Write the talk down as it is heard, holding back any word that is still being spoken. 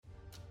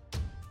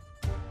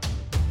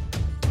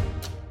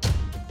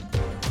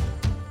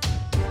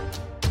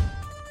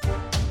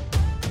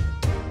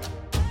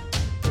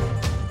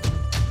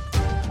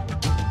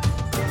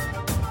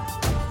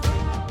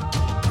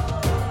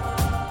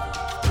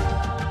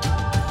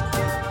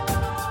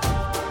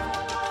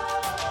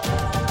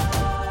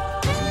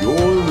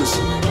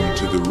listening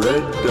to the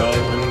Red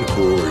Diamond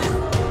Courier,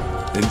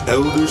 an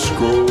Elder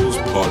Scrolls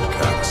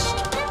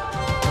podcast.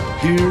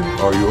 Here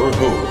are your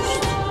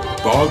hosts,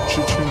 Bob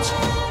Chichinski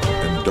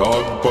and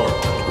Dog Bark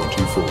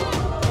 24.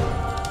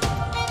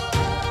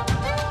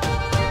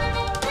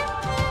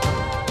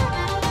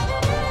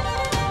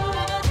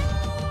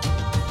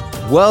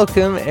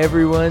 Welcome,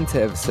 everyone,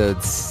 to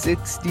episode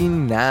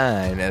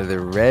 69 of the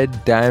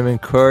Red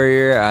Diamond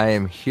Courier. I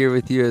am here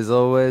with you, as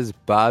always,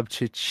 Bob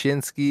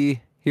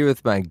Chichinski, here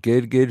with my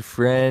good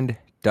friend,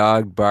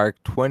 Dog Bark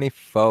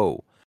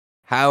 24.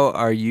 How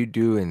are you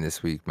doing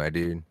this week, my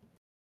dude?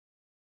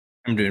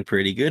 I'm doing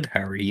pretty good.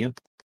 How are you?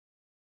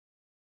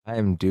 I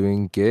am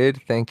doing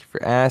good. Thank you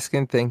for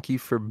asking. Thank you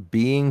for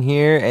being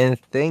here. And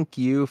thank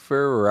you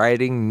for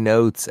writing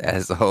notes,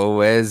 as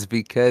always,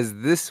 because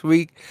this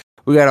week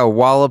we got a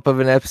wallop of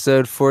an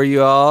episode for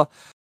you all.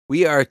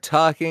 We are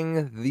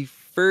talking the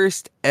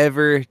first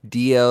ever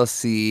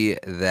DLC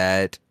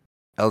that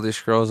Elder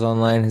Scrolls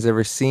Online has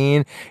ever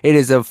seen. It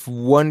is a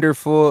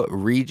wonderful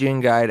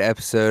region guide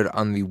episode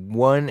on the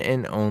one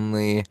and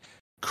only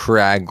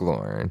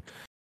Craglorn.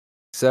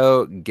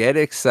 So get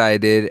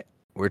excited.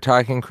 We're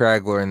talking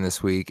Craglorn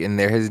this week, and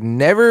there has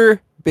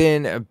never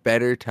been a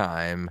better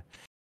time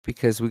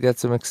because we got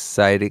some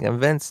exciting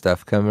event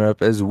stuff coming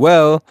up as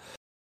well,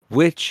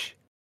 which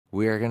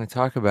we are going to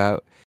talk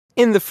about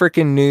in the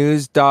freaking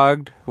news.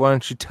 Dog, why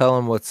don't you tell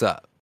them what's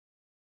up?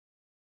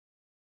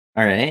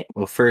 All right.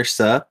 Well,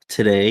 first up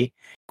today,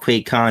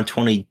 QuakeCon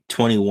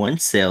 2021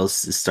 sales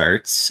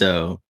starts,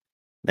 so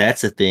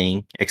that's a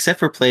thing. Except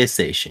for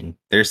PlayStation,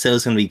 their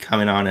sales going to be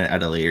coming on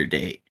at a later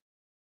date.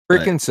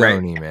 Freaking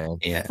Sony, man.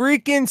 Yeah.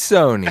 Freaking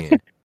Sony.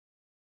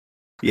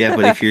 Yeah,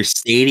 but if you're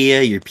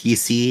Stadia, your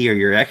PC, or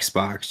your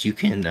Xbox, you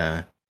can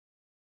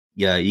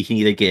you can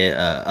either get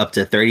up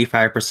to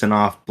 35%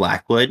 off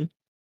Blackwood,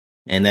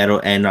 and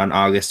that'll end on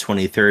August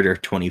 23rd or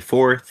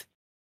 24th,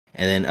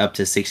 and then up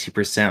to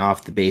 60%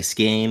 off the base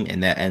game,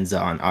 and that ends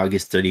on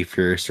August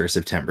 31st or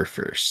September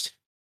 1st.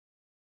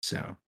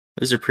 So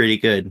those are pretty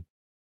good.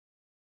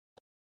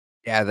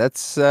 Yeah,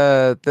 that's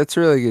a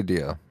really good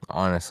deal,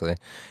 honestly.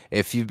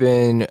 If you've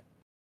been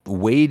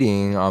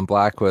waiting on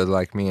Blackwood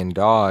like me and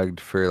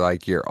Dogged for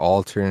like your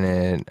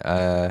alternate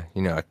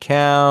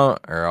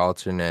account or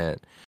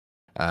alternate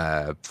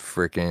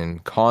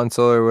freaking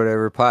console or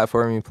whatever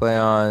platform you play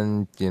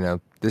on,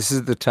 this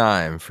is the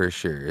time for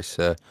sure.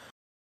 So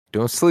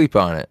don't sleep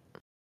on it.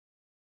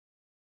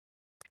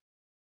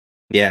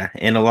 Yeah,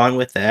 and along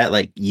with that,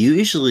 like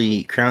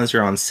usually crowns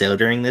are on sale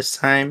during this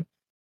time.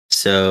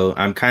 So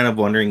I'm kind of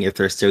wondering if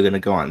they're still going to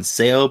go on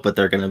sale, but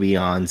they're going to be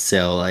on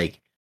sale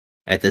like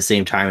at the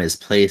same time as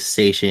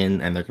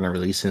PlayStation, and they're going to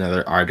release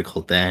another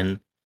article then,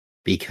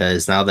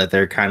 because now that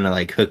they're kind of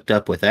like hooked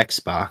up with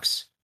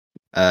Xbox,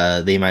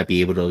 they might be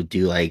able to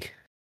do like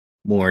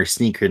more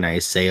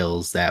synchronized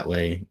sales that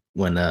way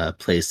when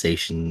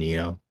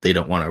PlayStation, they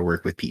don't want to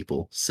work with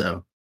people.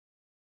 So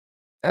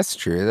That's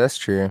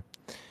true.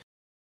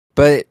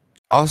 But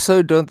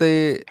also, don't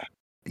they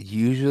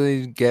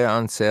usually get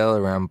on sale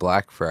around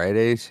Black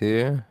Friday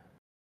too?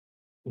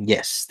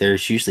 yes,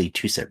 there's usually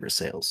two separate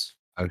sales.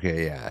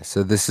 Okay, yeah.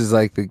 So this is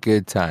like the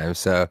good time.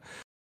 So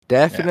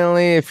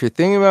definitely, if you're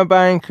thinking about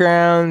buying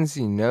crowns,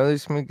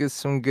 there's gonna get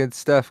some good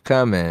stuff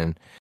coming.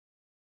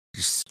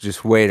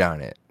 Just wait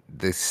on it.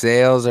 The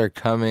sales are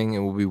coming. It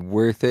will be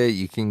worth it.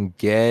 You can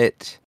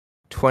get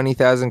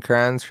 20,000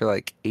 crowns for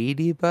like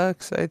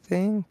 $80, I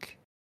think.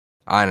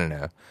 I don't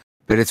know,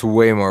 but it's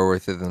way more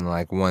worth it than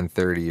like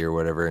 130 or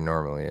whatever it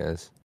normally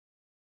is.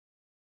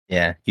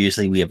 Yeah,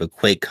 usually we have a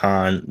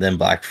QuakeCon, then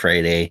Black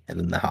Friday, and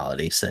then the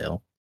holiday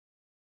sale.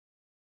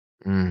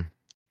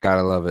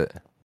 Gotta love it.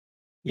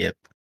 Yep.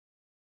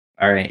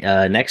 All right.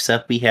 Next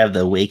up, we have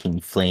the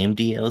Waking Flame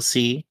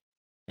DLC,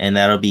 and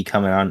that'll be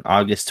coming on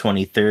August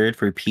 23rd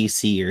for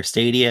PC or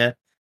Stadia,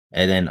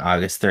 and then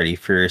August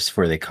 31st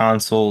for the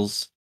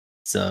consoles.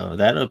 So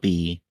that'll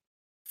be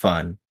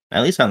fun,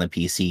 at least on the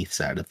PC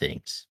side of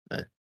things.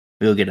 But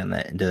we'll get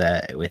into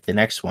that with the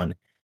next one,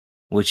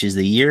 which is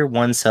the Year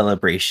One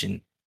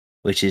Celebration,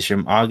 which is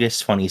from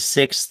August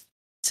 26th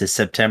to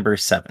September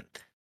 7th.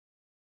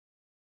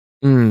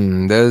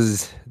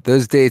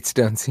 Those dates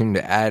don't seem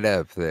to add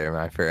up there,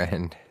 my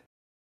friend.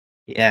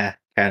 Yeah,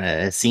 kind of.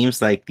 It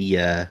seems like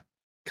the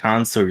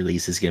console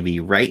release is going to be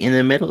right in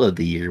the middle of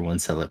the Year One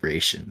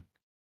celebration,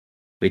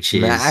 which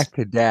is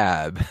Smack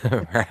dab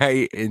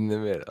right in the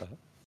middle.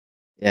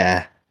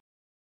 Yeah,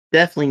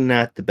 definitely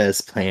not the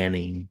best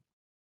planning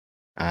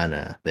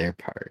on their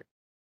part.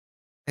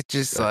 It's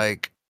just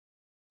like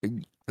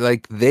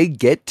they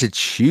get to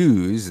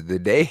choose the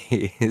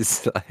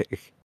days.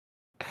 Like,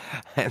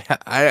 and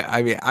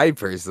I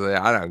personally,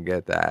 I don't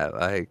get that.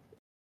 Like,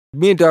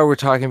 me and Dog were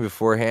talking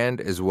beforehand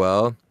as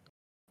well.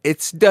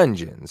 It's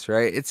dungeons,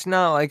 right? It's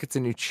not like it's a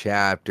new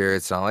chapter.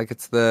 It's not like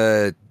it's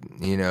the,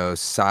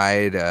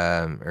 side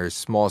or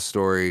small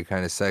story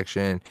kind of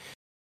section.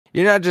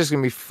 You're not just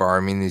going to be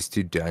farming these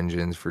two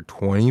dungeons for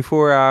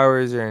 24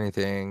 hours or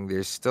anything.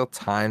 There's still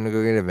time to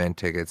go get event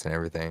tickets and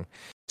everything.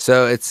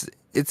 So it's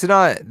it's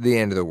not the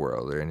end of the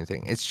world or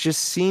anything. It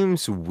just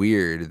seems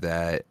weird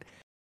that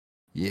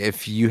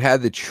if you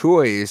had the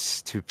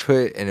choice to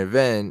put an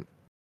event,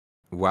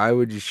 why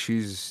would you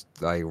choose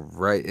like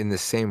right in the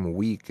same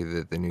week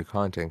that the new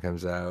content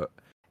comes out?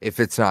 If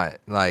it's not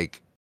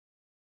like,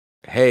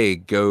 hey,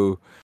 go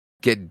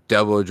get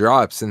double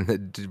drops in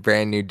the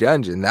brand new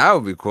dungeon. That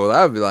would be cool.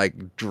 That would be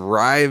like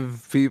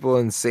drive people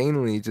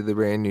insanely to the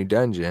brand new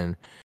dungeon.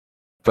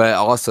 But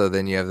also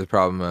then you have the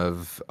problem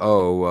of,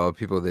 oh, well,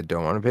 people that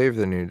don't want to pay for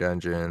the new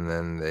dungeon,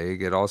 then they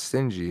get all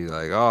stingy.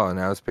 Like, oh,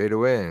 now it's pay to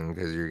win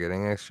because you're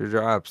getting extra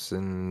drops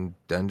in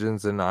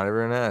dungeons that not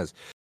everyone has.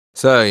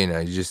 So, you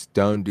just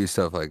don't do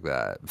stuff like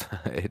that.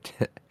 But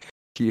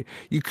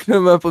you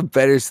come up with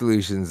better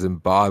solutions than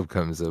Bob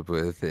comes up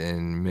with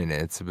in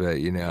minutes. But,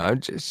 I'm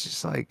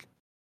just like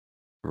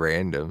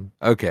random.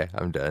 Okay,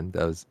 I'm done.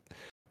 That was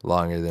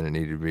longer than it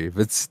needed to be.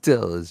 But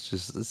still, it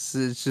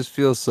just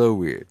feels so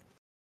weird.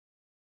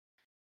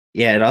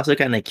 Yeah, it also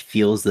kind of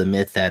fuels the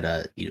myth that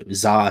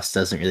ZOS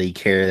doesn't really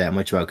care that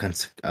much about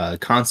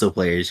console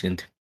players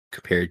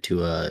compared to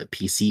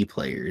PC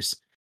players,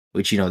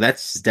 which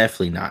that's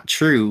definitely not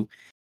true.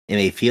 It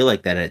may feel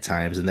like that at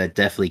times, and that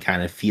definitely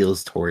kind of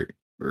feels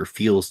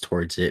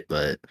towards it,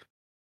 but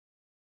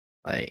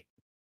like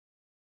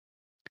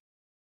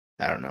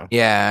I don't know.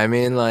 Yeah, I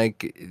mean,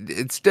 like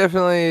it's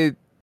definitely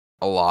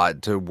a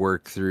lot to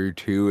work through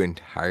two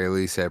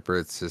entirely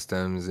separate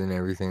systems and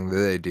everything that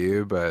they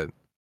do, but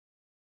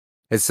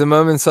it's the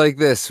moments like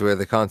this where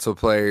the console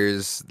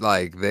players,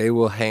 like, they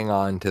will hang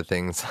on to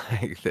things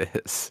like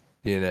this,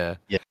 Yeah,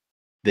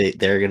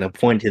 they're gonna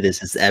point to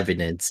this as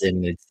evidence,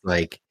 and it's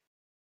like,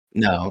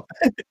 no.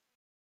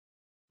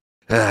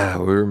 We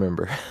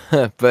remember.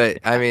 But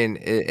I mean,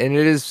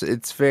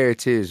 it's fair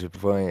too to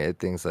point at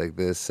things like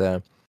this.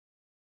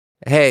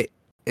 Hey,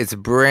 it's a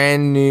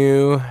brand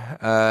new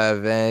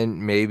event.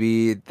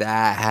 Maybe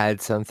that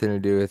had something to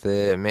do with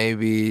it.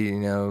 Maybe,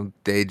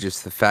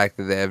 the fact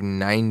that they have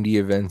 90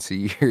 events a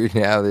year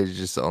now, there's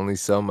just only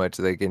so much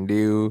they can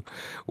do.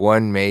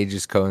 One may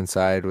just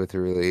coincide with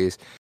the release.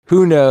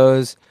 Who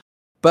knows?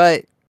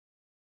 But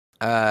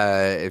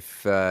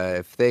if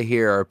they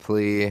hear our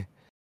plea,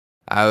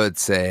 I would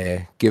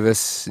say give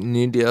us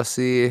new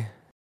DLC.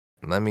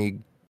 Let me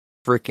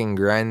freaking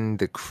grind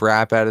the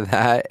crap out of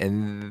that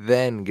and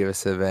then give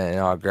us an event and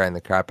I'll grind the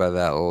crap out of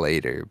that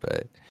later,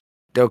 but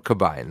don't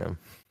combine them.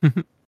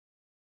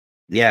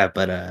 Yeah,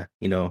 but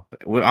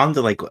we're on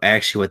to like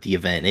actually what the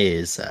event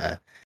is.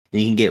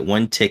 You can get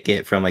one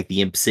ticket from like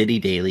the Imp City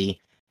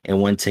Daily and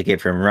one ticket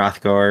from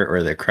Rothgar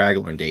or the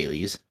Craglorn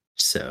dailies.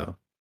 So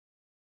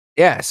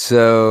Yeah,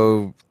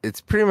 so it's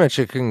pretty much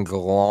a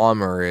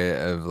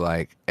conglomerate of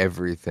like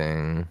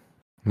everything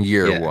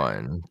year yeah,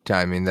 one.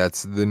 I mean,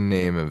 that's the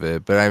name of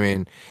it. But I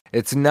mean,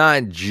 it's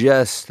not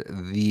just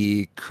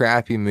the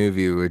crappy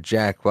movie with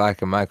Jack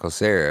Black and Michael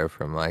Cera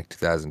from like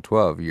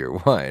 2012 year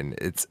one.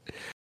 It's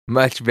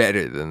much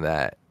better than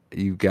that.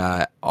 You've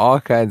got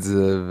all kinds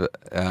of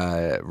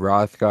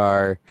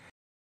Rothgar,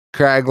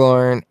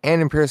 Craglorn,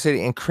 and Imperial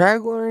City. And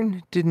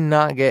Craglorn did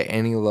not get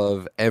any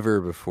love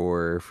ever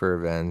before for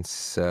events.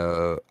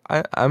 So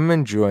I'm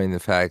enjoying the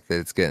fact that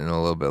it's getting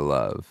a little bit of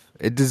love.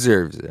 It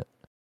deserves it.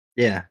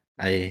 yeah,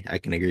 I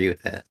can agree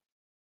with that.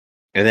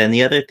 And then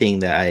the other thing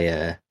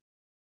that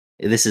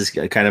this is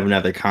kind of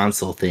another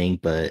console thing,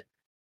 but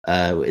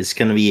it's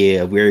going to be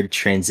a weird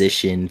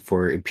transition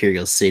for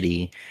Imperial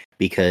City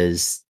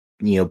because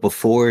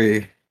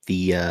before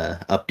the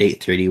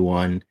update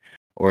 31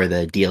 or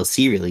the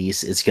DLC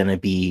release, it's going to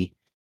be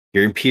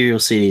your Imperial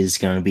City is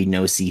going to be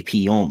no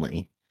CP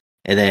only,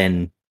 and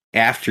then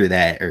after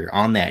that or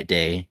on that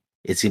day,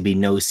 it's going to be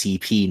no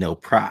CP, no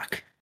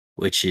proc,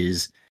 which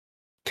is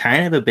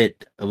kind of a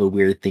bit of a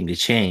weird thing to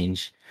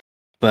change.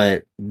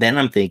 But then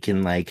I'm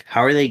thinking, like,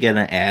 how are they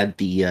gonna add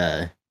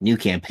the new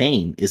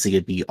campaign? Is it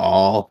gonna be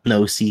all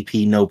no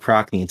CP, no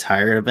proc the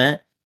entire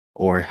event?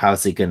 Or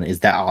how's it gonna is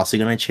that also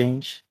gonna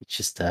change? It's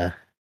just I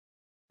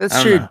That's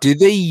don't true. know. Do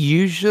they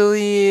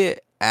usually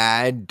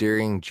add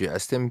during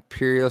just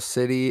Imperial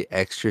City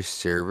extra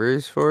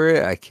servers for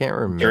it? I can't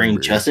During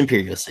remember. just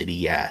Imperial City,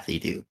 yeah, they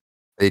do.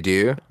 They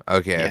do?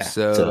 Okay, Yeah.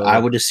 So I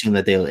so would assume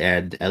that they'll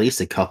add at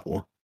least a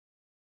couple.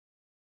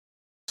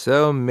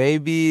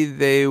 maybe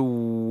they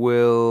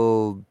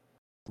will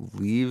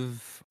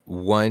leave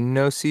one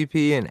no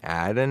CP and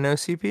add a no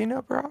CP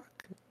no proc?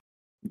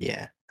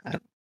 Yeah. I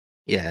don't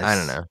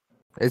Yes. know.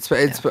 It's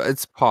Yeah.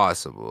 it's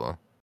possible.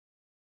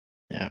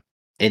 Yeah.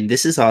 And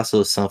this is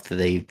also something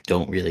they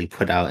don't really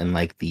put out in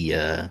like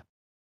the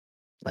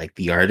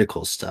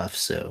article stuff.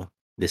 So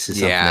this is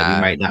something that we Yeah,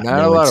 might not not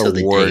a know lot of until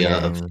the day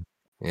of. warning.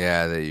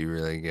 Yeah, that you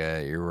really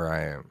get. You're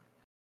right.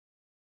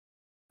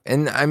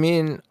 And I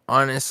mean,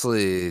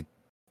 honestly,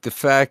 the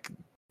fact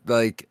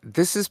like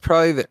this is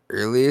probably the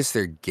earliest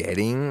they're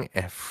getting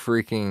a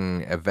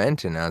freaking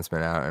event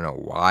announcement out in a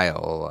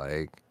while.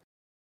 Like,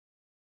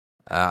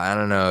 I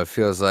don't know. It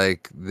feels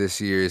like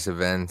this year's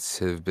events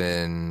have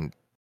been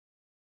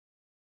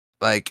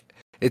like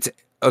it's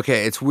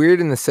okay, it's weird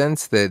in the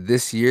sense that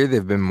this year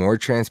they've been more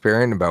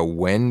transparent about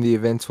when the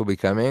events will be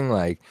coming.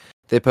 Like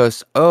they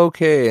post,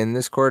 okay, in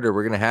this quarter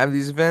we're gonna have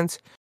these events,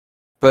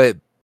 but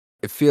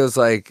it feels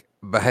like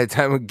by the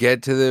time we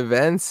get to the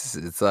events,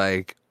 it's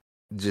like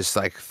just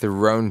like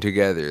thrown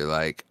together.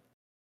 Like,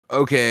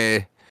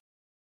 okay,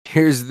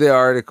 here's the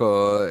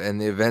article,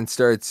 and the event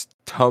starts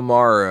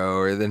tomorrow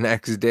or the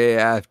next day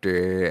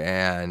after,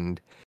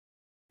 and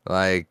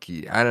like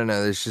I don't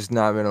know, there's just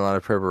not been a lot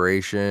of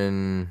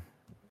preparation.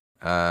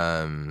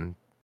 Um,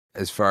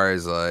 as far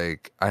as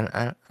like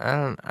I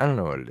don't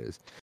know what it is.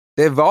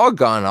 They've all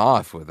gone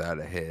off without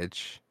a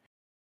hitch.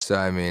 So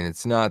I mean,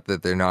 it's not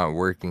that they're not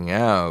working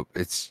out.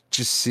 It's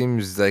just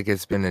seems like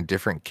it's been a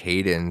different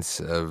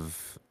cadence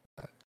of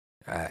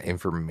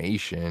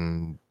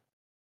information,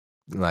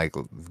 like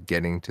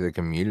getting to the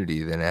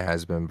community than it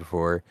has been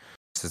before.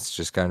 So it's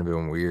just kind of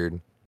been weird.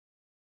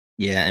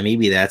 Yeah, and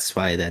maybe that's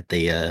why that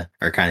they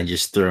are kind of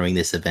just throwing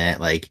this event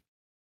like,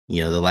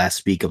 the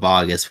last week of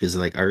August, because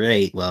they're like, all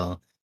right, well,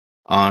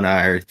 on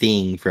our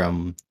thing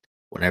from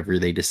whenever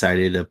they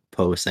decided to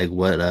post like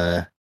what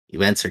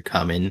events are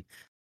coming,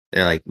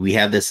 they're like, we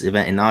have this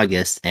event in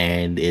August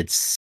and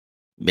it's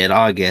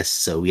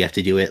mid-August, so we have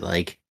to do it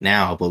like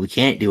now, but we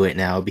can't do it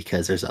now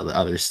because there's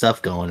other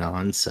stuff going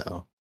on.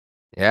 So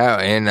Yeah,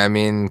 and I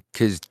mean,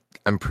 because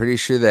I'm pretty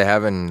sure they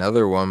have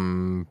another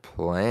one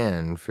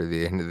planned for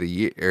the end of the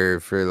year, or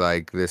for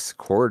like this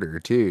quarter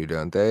too,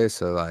 don't they?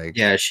 So like,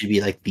 yeah, it should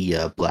be like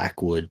the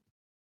Blackwood,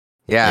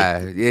 like yeah.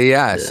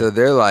 the So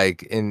they're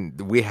like, and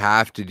we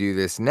have to do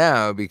this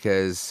now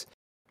because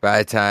by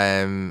the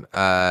time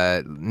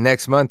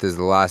next month is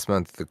the last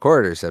month of the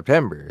quarter,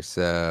 September.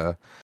 So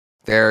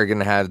they're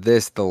gonna have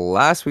this the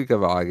last week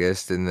of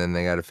August, and then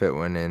they got to fit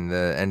one in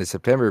the end of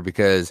September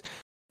because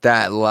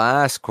that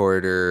last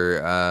quarter,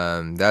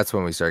 that's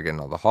when we start getting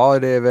all the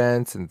holiday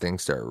events and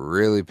things start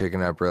really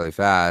picking up really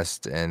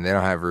fast, and they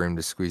don't have room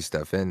to squeeze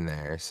stuff in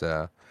there.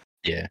 So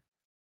yeah.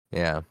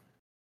 yeah,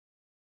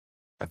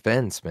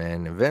 events,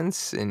 man,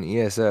 events in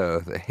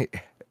ESO. They,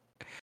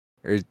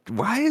 or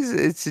why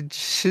is it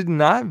should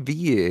not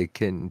be a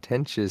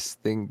contentious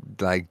thing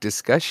like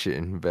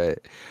discussion,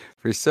 but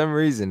for some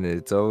reason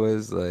it's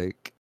always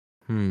like,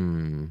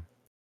 some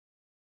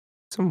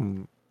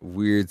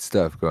weird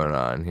stuff going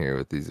on here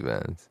with these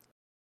events.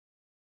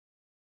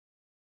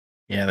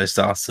 Yeah, there's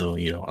also,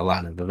 a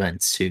lot of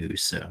events too,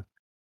 so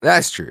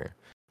That's true.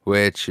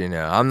 Which,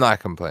 I'm not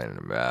complaining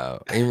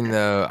about. Even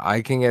though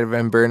I can get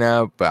event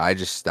burnout, but I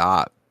just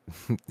stop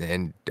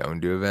and don't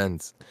do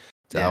events.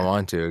 So I yeah.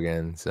 want to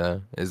again.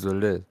 So is what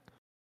it is.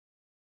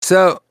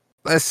 So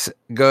let's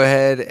go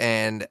ahead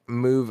and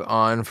move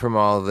on from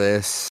all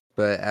this.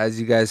 But as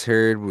you guys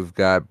heard, we've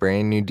got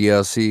brand new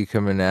DLC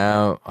coming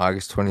out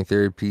August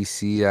 23rd,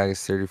 PC,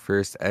 August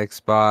 31st,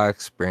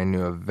 Xbox, brand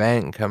new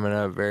event coming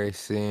up very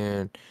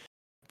soon.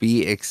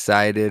 Be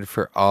excited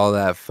for all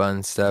that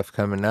fun stuff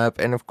coming up.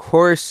 And of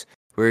course,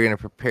 we're going to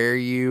prepare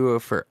you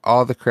for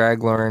all the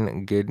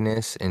Craglorn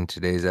goodness in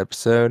today's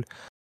episode.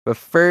 But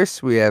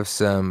first, we have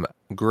some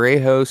Grey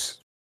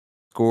Host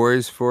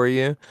scores for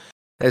you.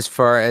 As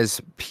far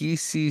as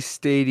PC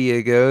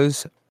Stadia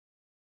goes,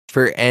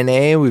 for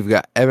NA, we've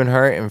got Evan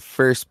Hart in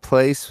first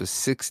place with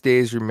 6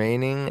 days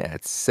remaining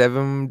at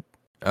 7.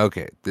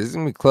 Okay, this is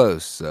going to be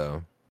close,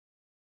 so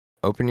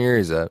open your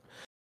ears up.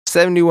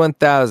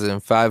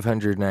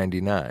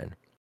 71,599.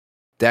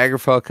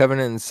 Daggerfall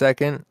Covenant in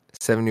second,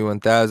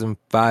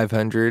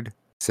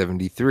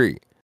 71,573.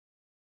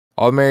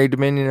 All Mary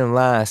Dominion in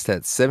last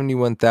at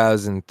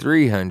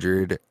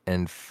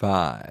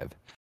 71,305.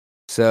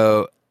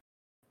 So,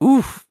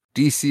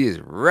 DC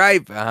is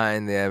right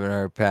behind the Evan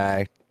Hart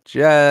pack,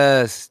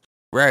 just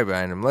right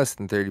behind him, less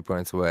than 30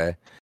 points away.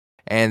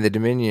 And the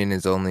Dominion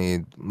is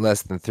only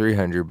less than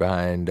 300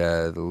 behind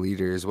the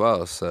leader as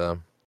well. So,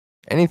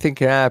 anything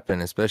can happen,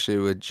 especially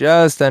with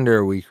just under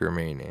a week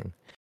remaining.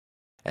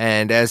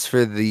 And as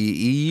for the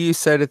EU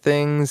side of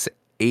things,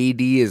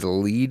 AD is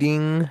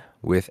leading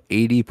with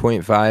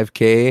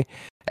 80.5k.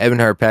 Evan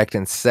Hart packed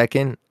in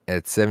second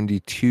at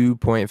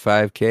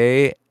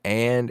 72.5k.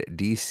 And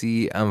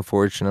DC,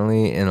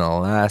 unfortunately, in the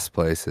last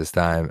place this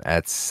time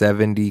at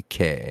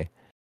 70k.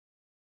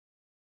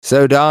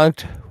 So,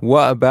 Dogged,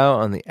 what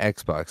about on the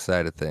Xbox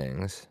side of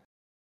things?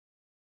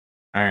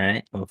 All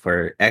right. Well,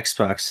 for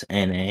Xbox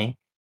NA,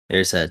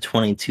 there's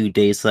 22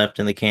 days left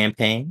in the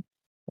campaign,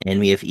 and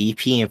we have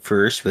EP in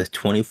first with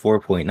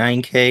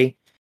 24.9k,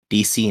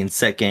 DC in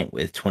second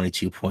with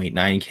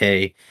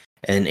 22.9k,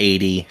 and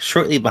AD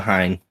shortly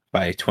behind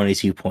by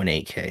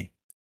 22.8k.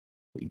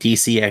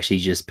 DC actually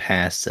just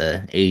passed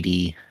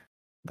AD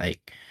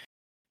like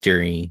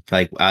during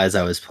as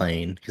I was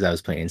playing, because I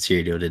was playing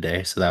Serial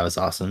today, so that was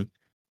awesome.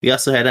 We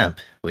also had Emp,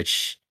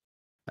 which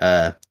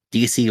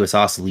DC was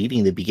also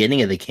leading the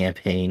beginning of the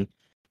campaign,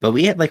 but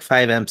we had like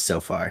 5 Emps so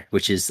far,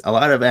 which is a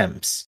lot of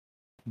Emps.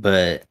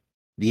 But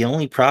the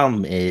only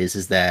problem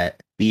is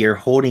that we are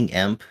holding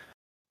Emp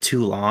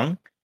too long,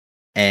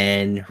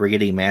 and we're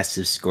getting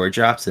massive score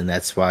drops, and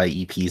that's why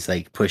EP is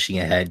like pushing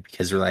ahead,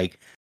 because we're like,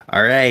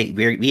 all right,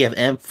 we have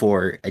M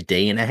for a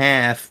day and a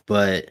half,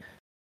 but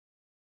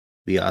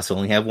we also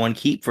only have one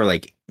keep for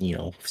like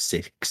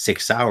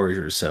 6 hours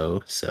or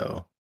so.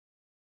 So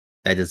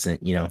that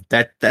doesn't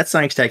that's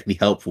not exactly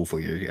helpful for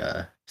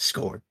your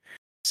score.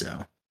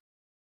 So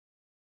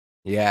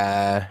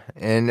Yeah,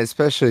 and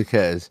especially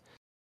because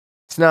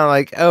it's not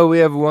like, oh, we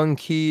have one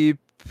keep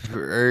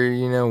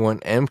or, one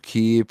emp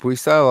keep. We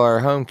sell our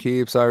home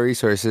keeps, our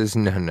resources.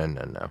 No, no,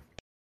 no, no.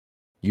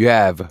 You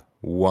have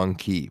one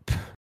keep.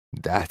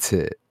 That's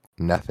it.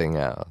 Nothing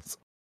else.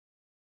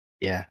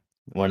 yeah,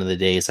 one of the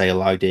days I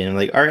logged in, I'm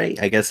like, all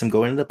right, I guess I'm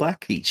going to the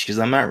Black Beach because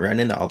I'm not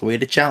running all the way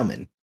to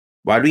Chalman.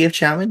 Why do we have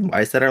Chalman? Why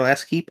is that our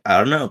last keep? I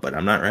don't know, but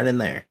I'm not running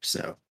there.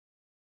 So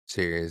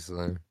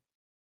Seriously.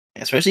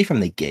 especially from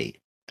the gate,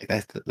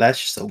 like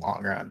that's just a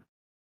long run.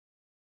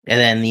 And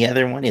then the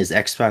other one is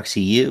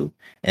Xbox EU.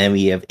 And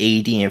we have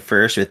AD in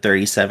first with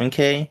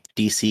 37K,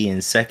 DC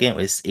in second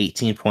with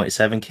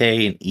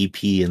 18.7K, and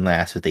EP in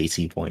last with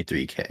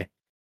 18.3K.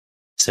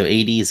 So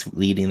AD is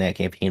leading that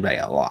campaign by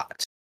a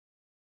lot.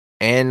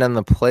 And on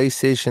the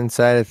PlayStation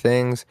side of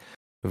things,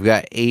 we've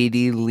got AD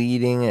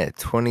leading at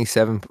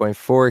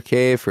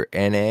 27.4K for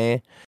NA.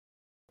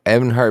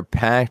 Evanhart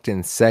Pact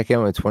in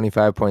second with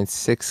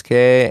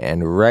 25.6K.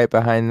 And right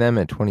behind them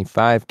at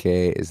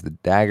 25K is the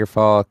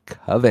Daggerfall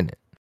Covenant.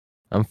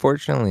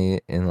 Unfortunately,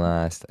 in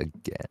last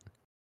again.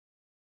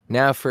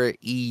 Now for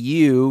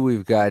EU,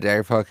 we've got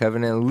Daggerfall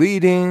Covenant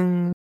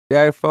leading.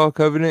 Daggerfall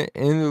Covenant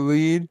in the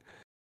lead,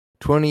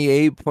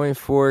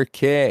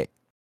 28.4K.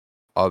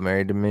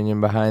 All-Mary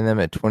Dominion behind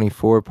them at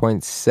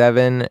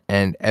 24.7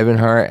 and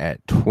Evanhart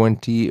at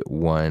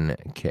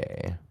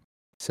 21K.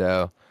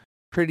 So,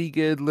 pretty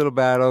good little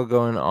battle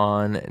going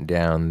on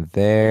down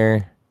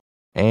there.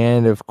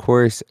 And of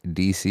course,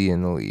 DC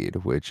in the lead,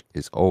 which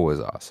is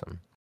always awesome.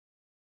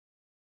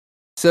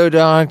 So,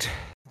 Doc,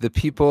 the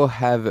people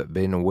have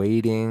been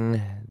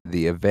waiting.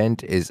 The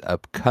event is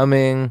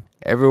upcoming.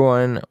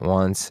 Everyone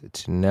wants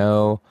to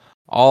know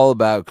all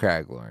about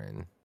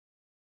Craglorn.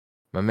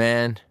 My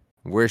man,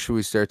 where should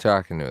we start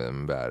talking to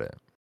them about it?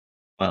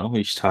 Well,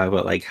 we should talk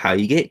about like how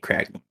you get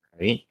Craglorn,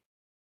 right?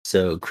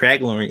 So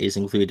Craglorn is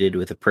included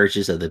with the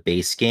purchase of the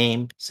base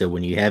game. So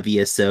when you have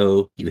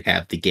ESO, you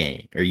have the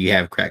game, or you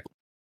have Craglorn.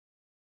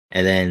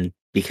 And then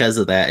because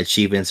of that,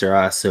 achievements are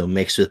also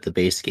mixed with the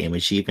base game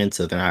achievements.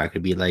 So they're not going to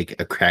be like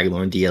a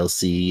Craglorn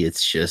DLC.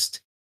 It's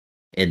just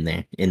in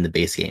there, in the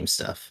base game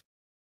stuff.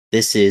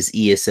 This is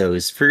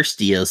ESO's first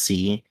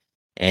DLC,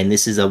 and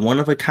this is a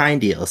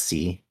one-of-a-kind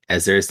DLC,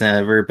 as there's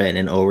never been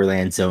an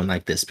overland zone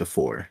like this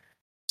before.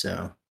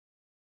 So,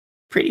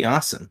 pretty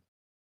awesome.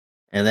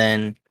 And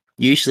then,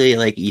 usually,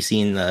 like, you've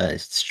seen the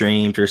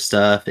streams or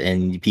stuff,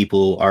 and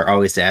people are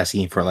always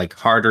asking for, like,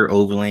 harder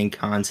overland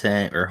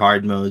content or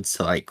hard modes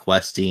to, like,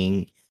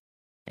 questing.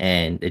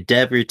 And a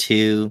dev or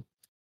two,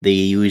 they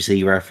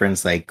usually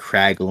reference, like,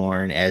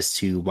 Craglorn as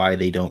to why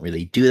they don't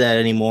really do that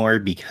anymore,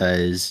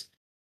 because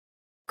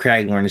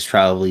Craglorn is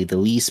probably the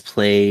least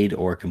played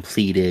or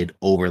completed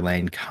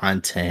overland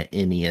content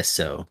in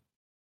ESO.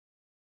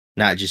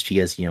 Not just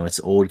because, it's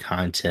old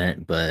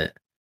content, but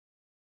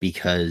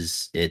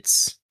because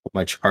it's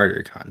much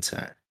harder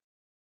content.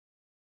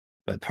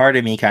 But part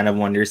of me kind of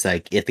wonders,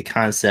 like, if the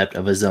concept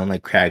of a zone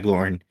like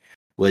Craglorn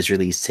was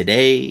released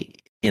today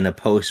in a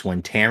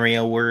post-One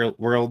Tamriel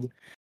world,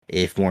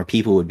 if more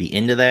people would be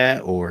into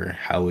that, or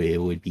how it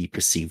would be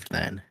perceived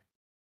then.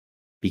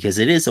 Because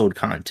it is old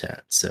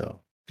content, so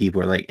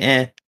people are like,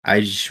 I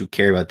just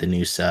care about the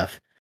new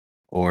stuff.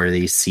 Or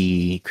they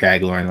see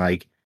Craglorn,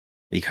 like,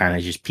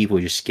 people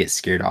just get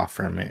scared off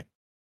from it.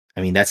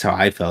 I mean, that's how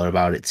I felt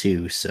about it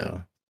too,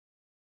 so.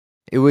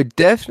 It would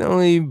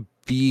definitely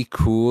be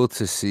cool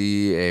to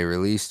see a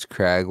released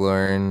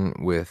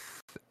Craglorn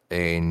with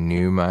a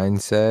new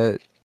mindset,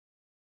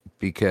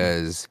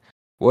 because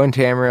One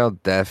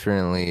Tamriel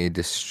definitely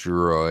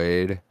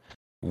destroyed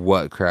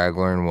what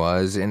Craglorn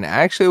was, and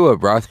actually what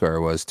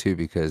Brothgar was too,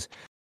 because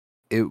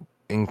it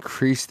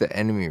increased the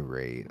enemy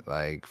rate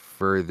like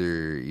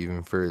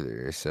even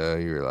further. So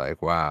you're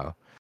like, wow,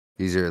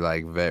 these are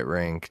like vet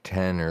rank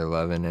 10 or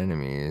 11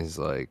 enemies.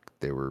 Like,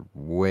 they were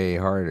way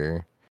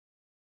harder.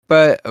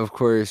 But of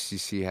course, you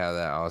see how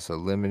that also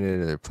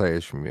limited other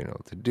players from being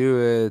able to do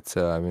it.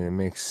 So I mean, it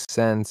makes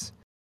sense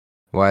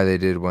why they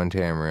did One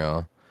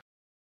Tamriel.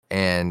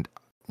 And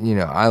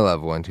I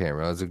love One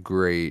Tamriel. It's a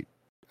great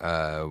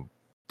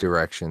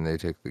direction they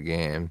took the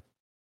game.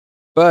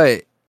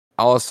 But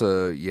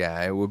also,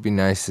 yeah, it would be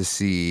nice to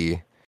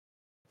see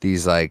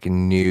these like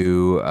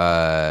new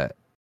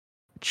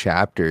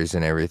chapters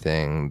and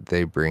everything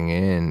they bring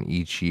in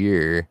each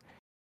year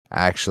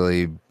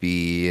actually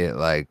be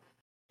like,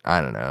 I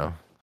don't know,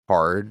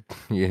 hard,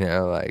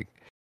 like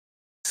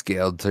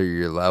scaled to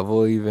your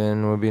level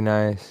even would be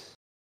nice.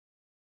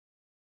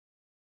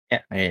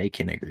 Yeah, I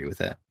can agree with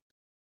that.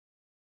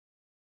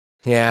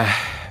 Yeah,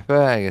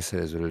 but I guess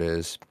it is what it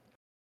is.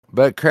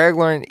 But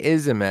Craglorn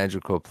is a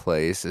magical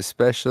place,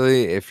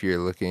 especially if you're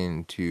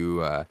looking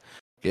to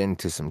get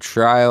into some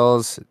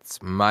trials.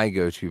 It's my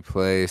go-to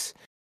place.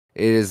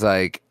 it is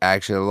like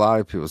actually a lot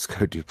of people's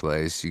go-to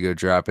place. You go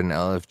drop an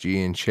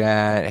LFG in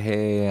chat.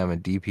 Hey, I'm a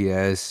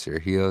DPS or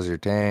heals or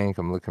tank.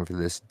 I'm looking for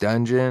this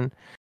dungeon.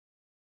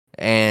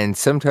 And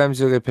sometimes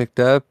you'll get picked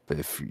up.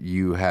 If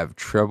you have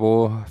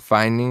trouble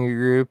finding a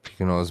group, you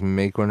can always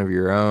make one of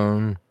your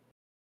own.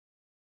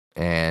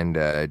 And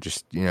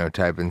just,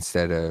 type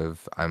instead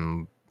of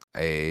I'm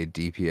a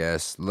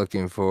DPS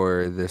looking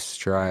for this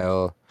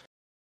trial.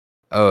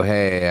 Oh,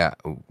 hey,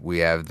 we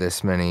have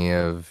this many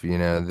of,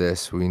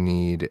 this. We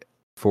need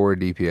 4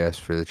 DPS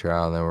for the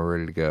trial, and then we're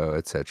ready to go,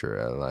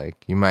 etc. Like,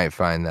 you might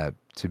find that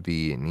to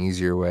be an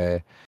easier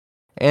way.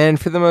 And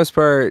for the most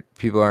part,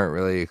 people aren't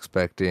really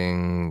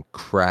expecting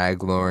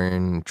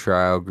Craglorn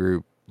trial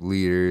group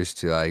leaders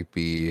to, like,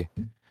 be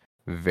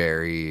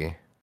very,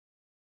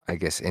 I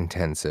guess,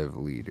 intensive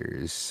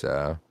leaders.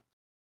 So,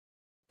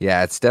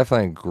 yeah, it's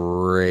definitely a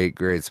great,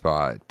 great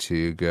spot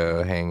to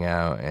go hang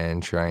out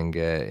and try and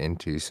get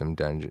into some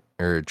dungeon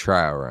or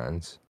trial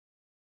runs.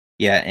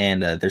 Yeah,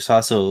 and there's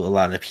also a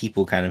lot of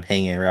people kind of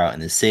hanging around in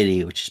the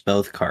city, which is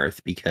both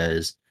Karth,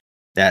 because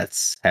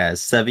that's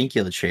has 7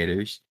 guild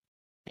traders,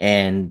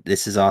 and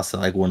this is also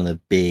like one of the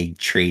big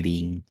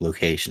trading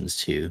locations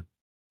too,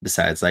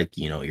 besides like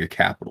your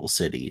capital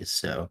cities.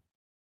 So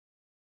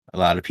a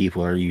lot of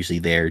people are usually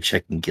there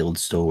checking guild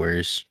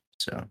stores.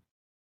 So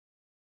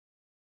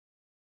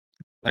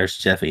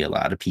there's definitely a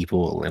lot of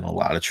people and a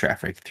lot of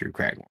traffic through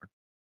Craglorn.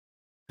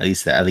 At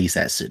least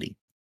that city.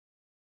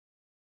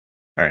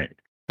 All right.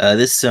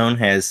 This zone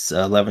has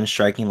 11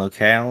 striking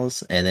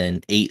locales and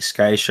then 8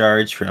 sky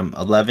shards from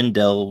 11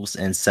 delves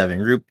and 7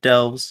 group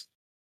delves.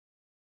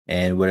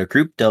 And what a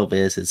group delve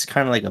is, it's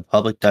kind of like a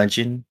public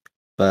dungeon,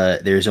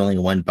 but there's only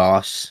one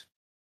boss.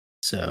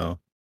 So,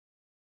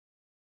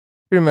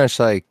 Pretty much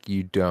like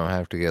you don't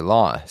have to get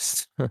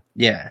lost.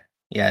 yeah.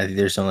 Yeah,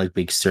 there's no like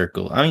big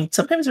circle. I mean,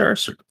 sometimes there are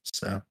circles,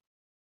 so.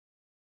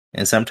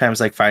 And sometimes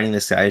like finding the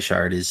sky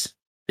shard is a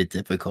bit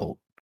difficult.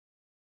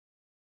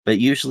 But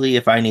usually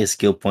if I need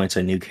skill points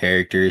on new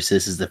characters,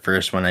 this is the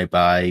first one I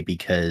buy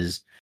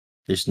because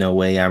there's no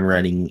way I'm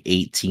running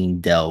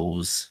 18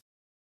 delves.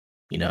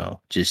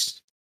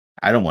 Just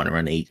I don't want to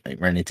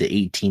run into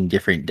 18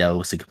 different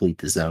delves to complete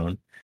the zone.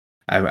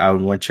 I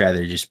would much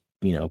rather just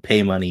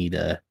pay money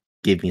to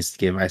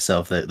give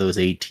myself those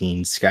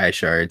 18 sky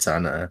shards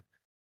on a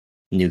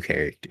new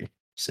character.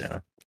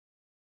 So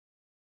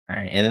all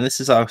right, and then this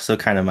is also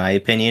kind of my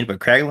opinion, but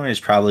Craglorn is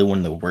probably one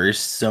of the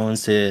worst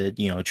zones to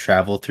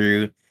travel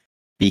through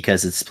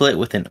because it's split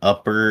with an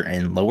upper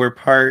and lower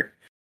part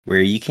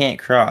where you can't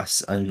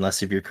cross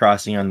unless if you're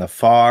crossing on the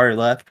far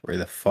left or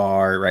the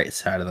far right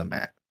side of the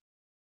map.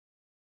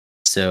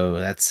 So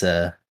that's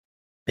a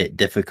bit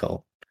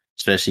difficult,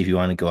 especially if you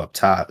want to go up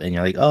top and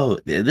you're like, "Oh,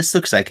 this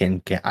looks like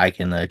I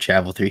can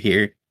travel through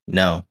here."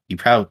 No, you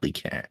probably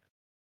can't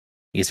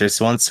because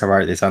there's one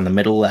part that's on the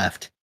middle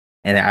left,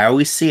 and I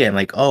always see it. I'm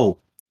like, "Oh,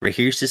 right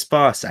here's this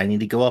boss. I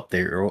need to go up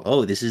there." Or,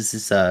 "Oh, this is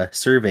this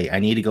survey. I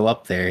need to go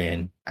up there,"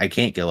 and I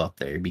can't go up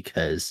there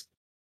because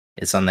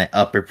it's on that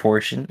upper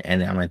portion,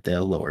 and I'm at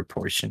the lower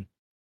portion.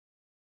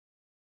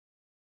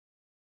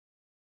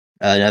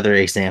 Another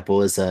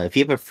example is if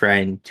you have a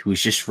friend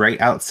who's just right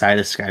outside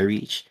of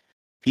Skyreach,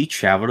 if you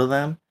travel to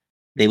them,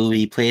 they will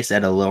be placed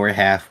at a lower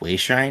halfway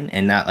shrine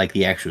and not like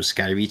the actual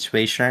Skyreach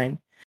way shrine,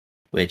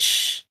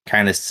 which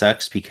kind of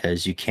sucks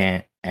because you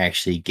can't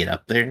actually get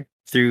up there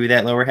through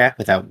that lower half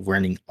without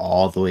running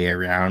all the way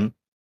around.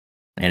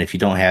 And if you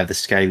don't have the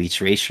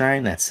Skyreach way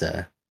shrine,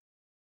 that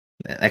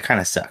kind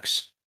of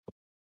sucks.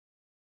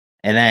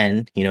 And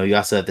then, you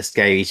also have the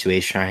Skyreach Way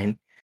Shrine,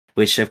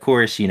 which of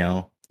course, you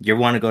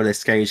want to go to the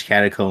Skyreach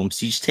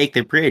Catacombs, you just take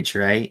the bridge,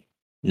 right?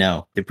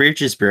 No, the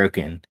bridge is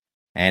broken.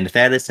 And if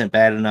that isn't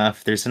bad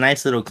enough, there's a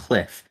nice little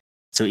cliff.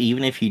 So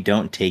even if you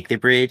don't take the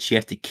bridge, you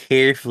have to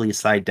carefully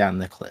slide down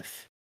the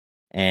cliff.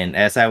 And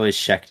as I was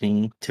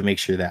checking to make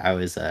sure that I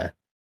was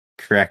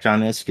correct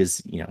on this,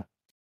 because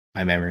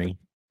my memory,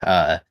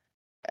 I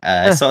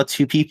saw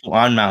 2 people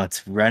on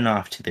mounts run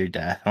off to their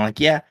death. I'm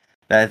like, yeah,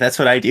 that's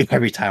what I do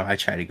every time I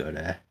try to go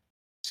to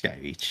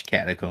Skyreach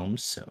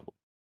Catacombs. So,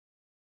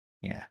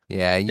 yeah,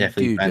 Yeah, you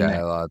definitely do find die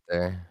that. a lot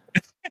there.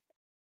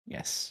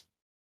 Yes.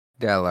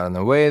 Die a lot on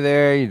the way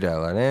there, you die a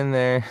lot in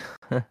there.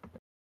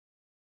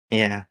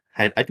 Yeah,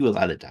 I do a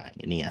lot of dying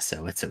in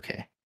ESO. It's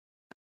okay.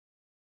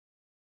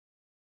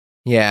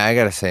 Yeah, I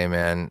gotta say,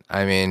 man,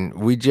 I mean,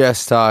 we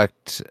just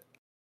talked,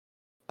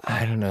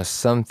 I don't know,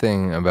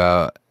 something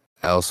about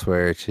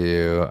elsewhere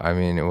too. I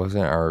mean, it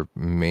wasn't our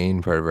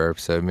main part of our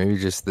episode, maybe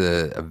just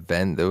the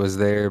event that was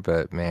there,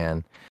 but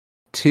man,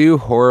 2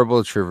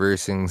 horrible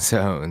traversing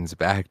zones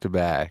back to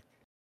back.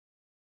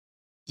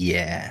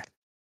 Yeah.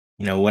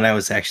 When I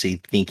was actually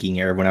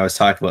thinking, or when I was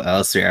talking about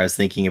elsewhere, I was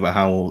thinking about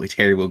how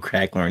terrible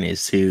Craglorn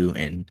is too.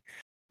 And,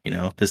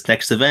 this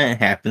next event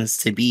happens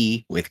to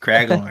be with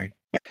Craglorn.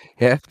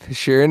 Yep,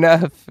 sure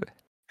enough.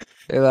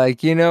 They're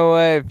like, you know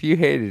what? If you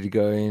hated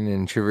going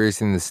and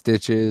traversing the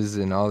stitches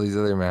and all these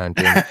other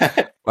mountains,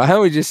 why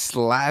don't we just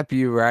slap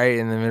you right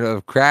in the middle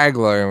of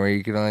Craglorn where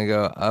you can only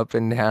go up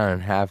and down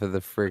half of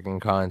the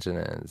freaking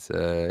continent?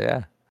 So,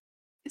 yeah.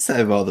 It's out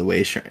of all the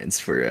way shrines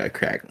for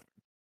Craglorn.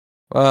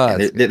 Well,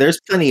 And that's good. there's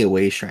plenty of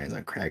way shrines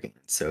on Craglorn,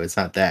 so it's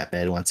not that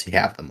bad once you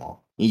have them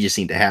all. You just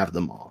need to have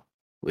them all,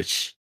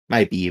 which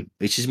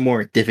is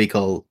more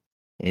difficult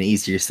and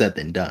easier said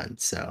than done.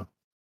 So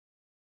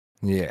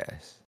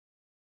Yes.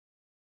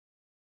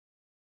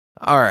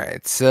 All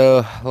right,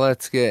 so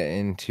let's get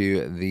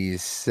into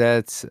these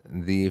sets.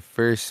 The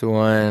first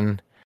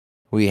one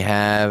we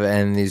have,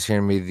 and these are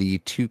going to be the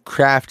 2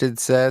 crafted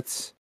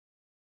sets.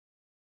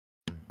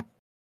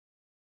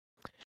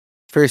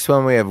 First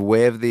one, we have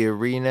Way of the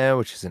Arena,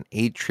 which is an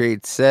 8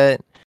 trait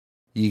set.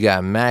 You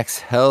got max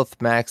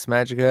health, max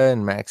magicka,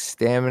 and max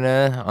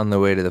stamina on the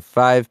way to the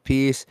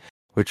 5-piece,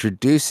 which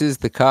reduces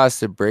the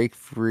cost of break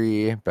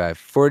free by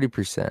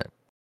 40%.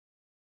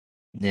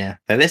 yeah,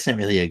 that isn't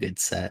really a good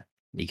set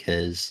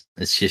because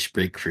it's just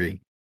break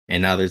free.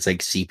 And now there's like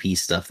CP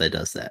stuff that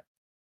does that.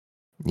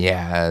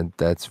 Yeah,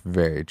 that's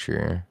very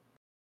true.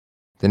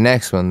 The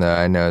next one, though,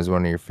 I know is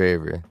one of your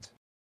favorites.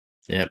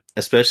 Yep,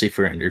 especially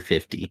for under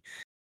 50.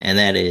 And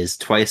that is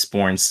Twice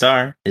Born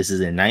Star. This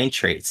is a 9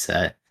 trait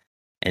set.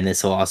 And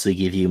this will also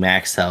give you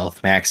max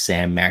health, max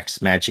Sam, max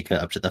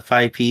magicka up to the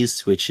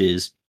 5-piece, which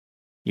is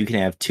you can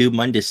have 2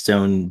 Mundus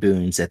Stone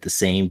boons at the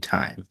same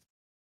time.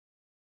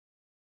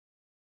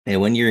 And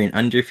when you're in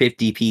under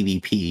 50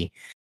 PvP,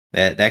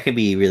 that can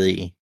be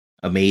really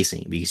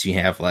amazing because you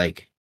can have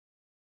like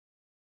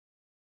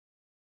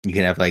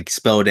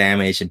spell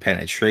damage and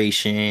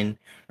penetration,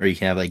 or you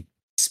can have like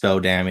spell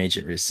damage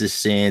and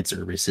resistance,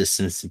 or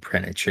resistance and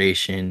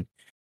penetration.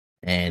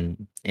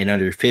 And in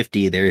under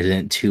 50, there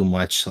isn't too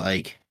much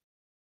like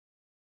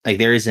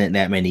there isn't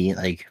that many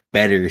like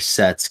better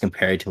sets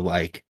compared to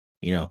like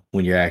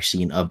when you're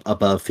actually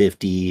above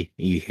 50,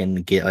 you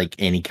can get like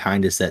any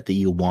kind of set that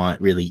you want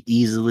really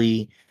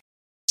easily.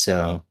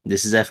 So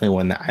this is definitely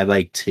one that I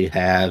like to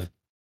have,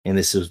 and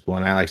this is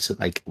one I like to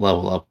like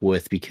level up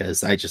with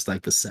because I just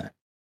like the set.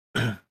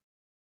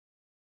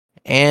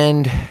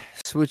 And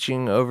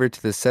switching over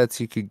to the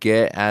sets you could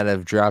get out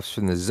of drops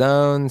from the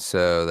zone.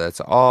 So that's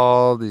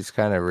all these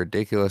kind of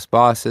ridiculous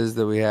bosses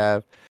that we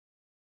have.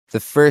 The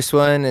first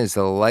one is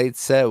a light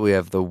set. We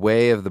have the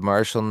Way of the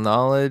Martial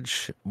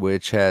Knowledge,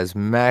 which has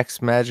max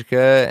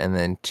magicka and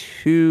then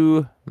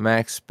 2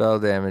 max spell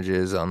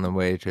damages on the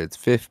way to its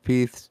 5th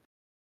piece.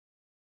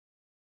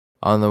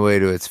 On the way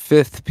to its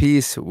 5th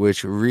piece,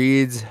 which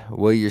reads,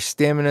 while your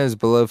stamina is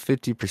below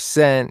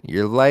 50%,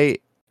 your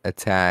light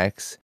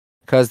attacks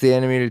cause the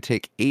enemy to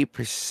take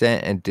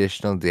 8%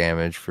 additional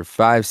damage for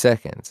 5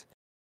 seconds.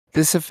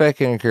 This effect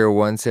can occur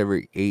once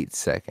every 8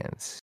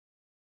 seconds.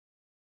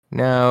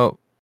 Now,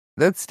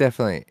 that's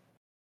definitely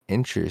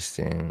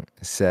interesting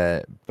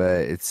set, but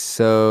it's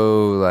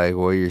so like,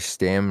 well, your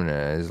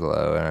stamina is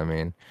low. And I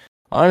mean,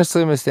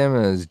 honestly, my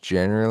stamina is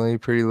generally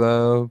pretty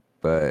low,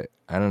 but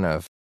I don't know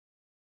if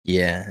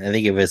Yeah, I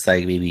think if it's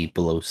like maybe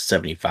below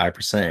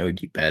 75%, it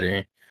would be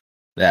better.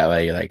 That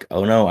way, you're like,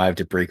 oh no, I have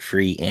to break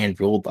free and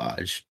roll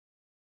dodge.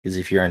 Because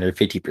if you're under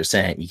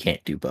 50%, you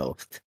can't do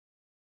both.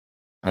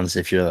 Unless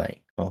if you're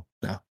like, oh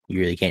no, you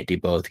really can't do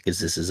both because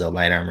this is a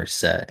light armor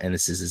set and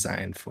this is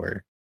designed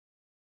for,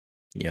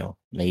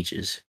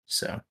 mages.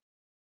 So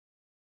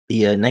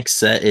the next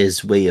set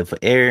is Way of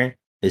Air.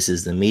 This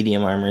is the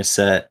medium armor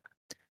set.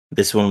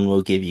 This one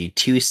will give you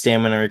 2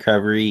 stamina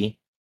recovery.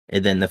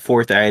 And then the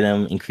 4th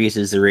item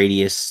increases the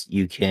radius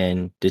you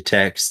can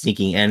detect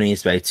sneaking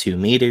enemies by 2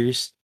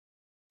 meters.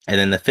 And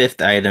then the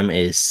 5th item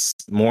is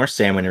more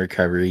stamina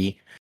recovery.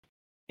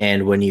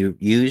 And when you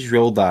use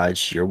roll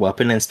dodge, your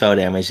weapon and spell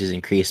damage is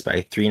increased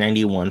by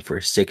 391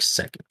 for 6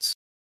 seconds.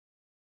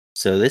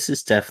 So this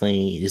is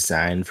definitely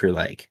designed for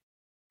like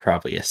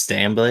probably a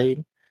stand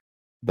blade,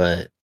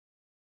 but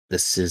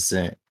this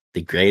isn't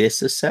the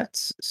greatest of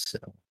sets. So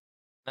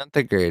not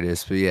the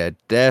greatest, but yeah,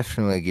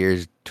 definitely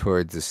geared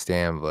towards the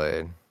stand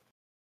blade.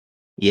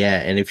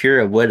 yeah, and if you're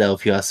a wood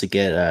elf, you also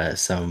get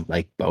some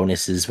like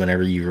bonuses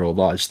whenever you roll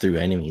dodge through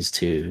enemies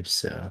too.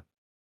 So Ooh,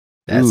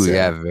 that's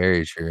yeah,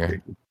 very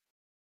true.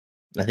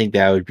 I think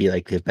that would be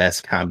like the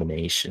best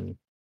combination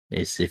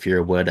is if you're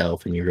a wood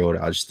elf and you roll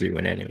dodge through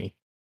an enemy.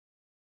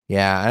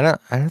 Yeah,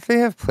 I don't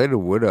think I've played a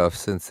wood elf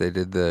since they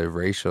did the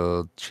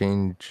racial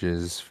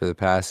changes for the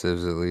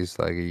passives at least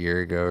like a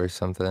year ago or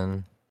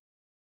something.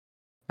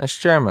 I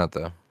should try 'em out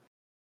though.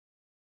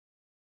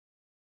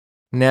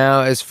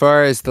 Now, as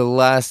far as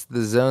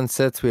the zone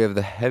sets, we have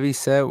the heavy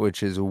set,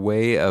 which is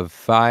Way of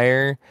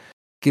Fire.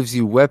 Gives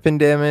you weapon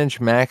damage,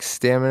 max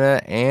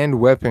stamina, and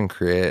weapon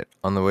crit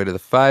on the way to the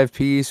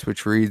 5-piece,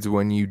 which reads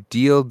when you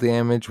deal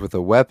damage with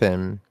a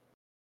weapon,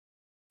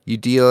 you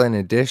deal an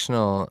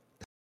additional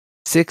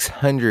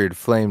 600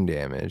 flame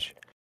damage.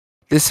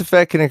 This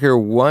effect can occur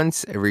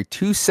once every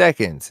 2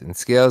 seconds and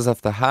scales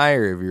off the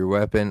higher of your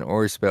weapon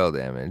or spell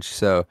damage.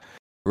 So,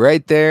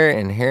 right there,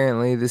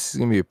 inherently, this is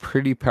going to be a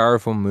pretty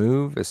powerful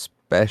move,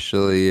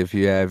 especially if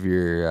you have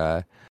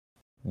your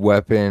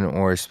weapon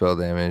or spell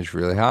damage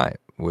really high,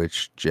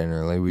 which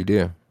generally we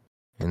do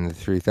in the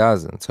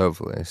 3000s,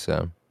 hopefully.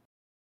 So,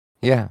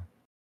 yeah.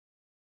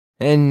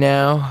 And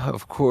now,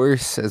 of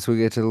course, as we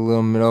get to the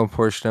little middle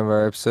portion of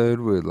our episode,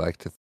 we would like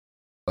to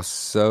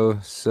thank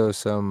you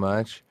so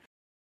much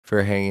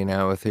for hanging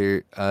out with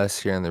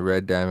us here on the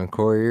Red Diamond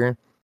Courier.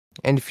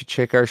 And if you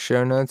check our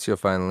show notes, you'll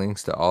find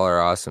links to all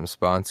our awesome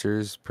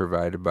sponsors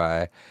provided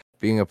by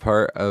being a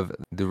part of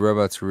the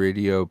Robots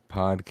Radio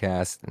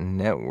Podcast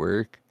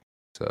Network.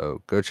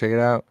 So go check it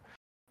out,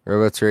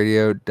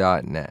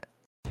 robotsradio.net.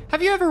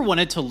 Have you ever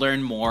wanted to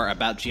learn more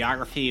about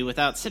geography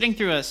without sitting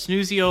through a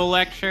snoozy old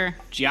lecture?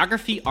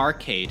 Geography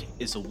Arcade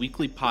is a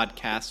weekly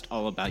podcast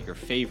all about your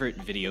favorite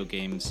video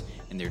games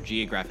and their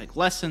geographic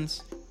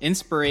lessons,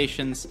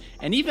 inspirations,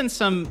 and even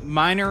some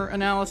minor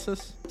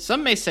analysis.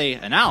 Some may say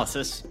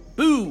analysis,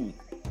 boo!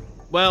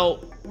 Well,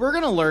 we're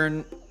gonna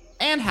learn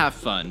and have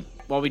fun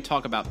while we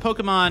talk about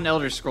Pokemon,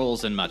 Elder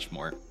Scrolls, and much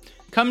more.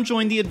 Come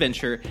join the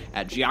adventure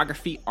at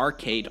Geography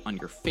Arcade on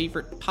your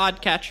favorite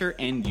podcatcher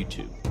and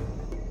YouTube.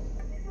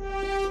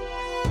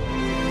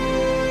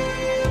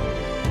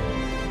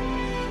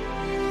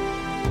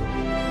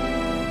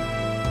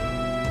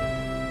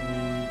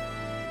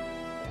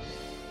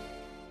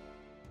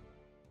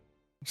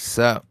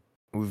 So,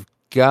 we've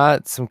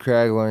got some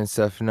Craglorn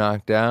stuff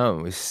knocked out,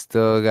 and we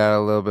still got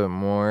a little bit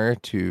more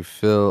to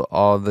fill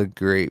all the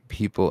great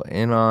people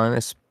in on,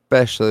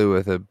 especially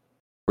with a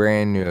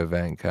brand new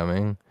event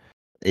coming.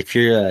 If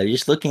you're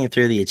just looking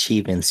through the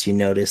achievements, you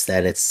notice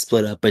that it's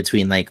split up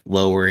between like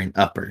lower and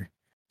upper.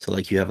 So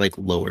like you have like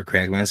lower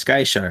Craglorn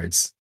Sky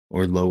Shards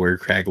or lower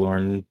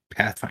Craglorn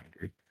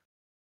Pathfinder.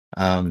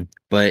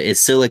 But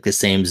it's still like the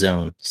same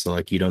zone. So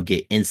like you don't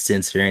get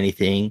instants or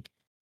anything.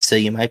 So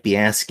you might be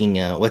asking,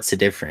 what's the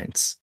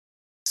difference?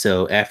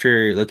 So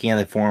after looking at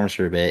the forums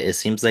for a bit, it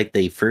seems like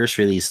they first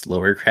released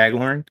lower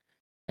Craglorn,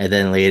 and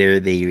then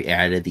later they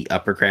added the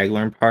upper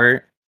Craglorn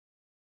part.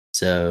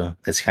 So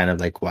that's kind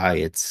of like why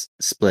it's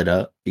split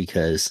up,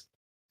 because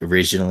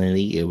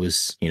originally it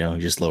was,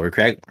 just lower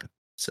Craglorn.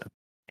 So,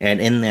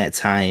 and in that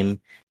time,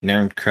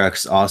 Nern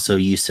Crux also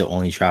used to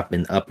only drop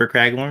in upper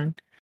Craglorn,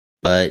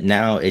 but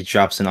now it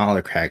drops in all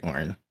of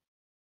Craglorn.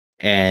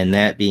 And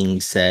that being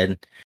said,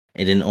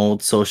 in an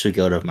old social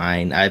guild of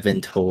mine, I've been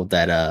told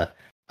that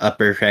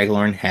upper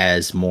Craglorn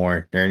has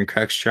more Nern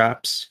Crux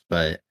drops,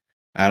 but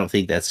I don't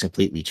think that's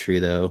completely true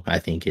though. I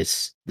think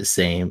it's the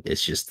same.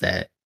 It's just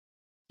that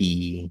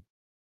he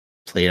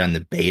played on the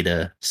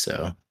beta,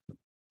 so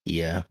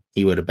yeah,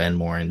 he would have been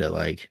more into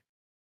like,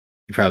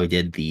 he probably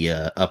did the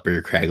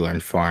upper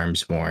Craglorn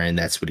farms more, and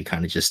that's what he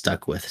kind of just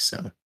stuck with.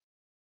 So,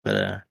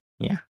 but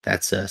yeah,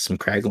 that's some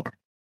Craglorn.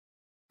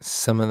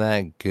 Some of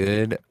that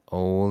good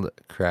old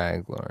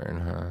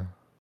Craglorn, huh?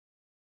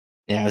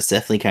 Yeah, it's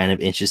definitely kind of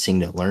interesting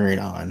to learn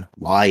on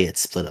why it's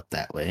split up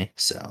that way.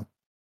 So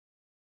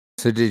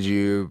did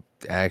you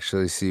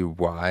actually see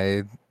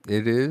why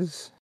it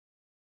is?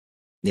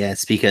 yeah,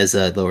 it's because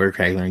lower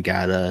Craglorn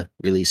got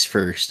released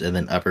first, and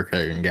then upper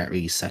Craglorn got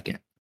released second.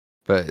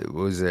 But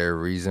was there a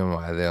reason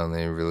why they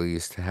only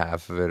released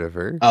half of it at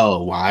first?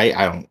 Oh, why?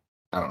 I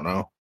don't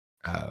know.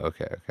 Oh,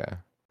 okay.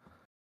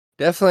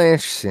 Definitely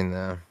interesting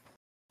though.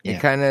 Yeah. It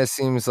kind of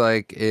seems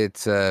like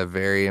it's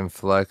very in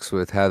flux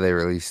with how they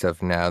release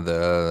stuff now,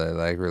 though. They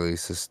like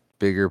release this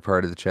bigger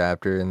part of the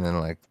chapter and then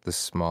like the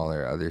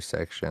smaller other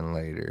section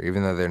later,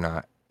 even though they're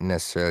not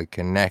necessarily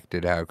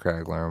connected how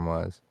Craglorn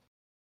was.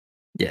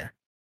 Yeah.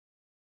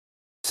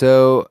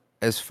 So,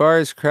 as far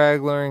as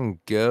Craglorn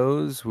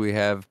goes, we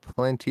have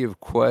plenty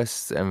of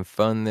quests and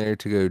fun there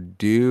to go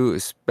do,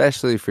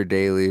 especially for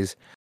dailies.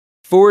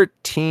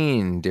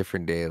 14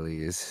 different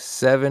dailies,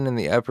 7 in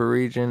the upper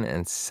region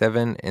and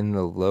 7 in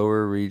the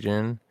lower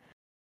region,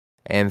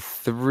 and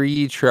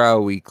 3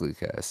 trial weekly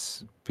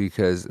quests,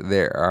 because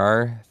there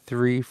are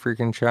 3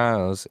 freaking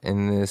trials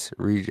in this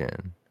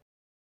region.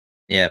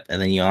 Yep, and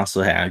then you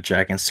also have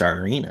Dragon Star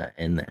Arena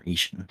in that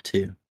region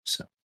too.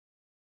 So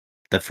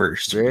the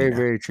first.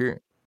 Very true.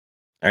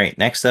 All right,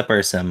 next up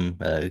are some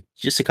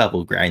just a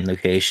couple grind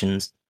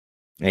locations,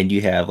 and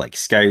you have like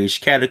Skyreach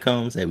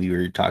Catacombs that we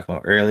were talking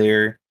about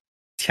earlier.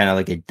 It's kind of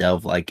like a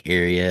delve-like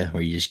area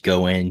where you just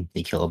go in,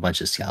 you kill a bunch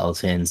of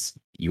skeletons,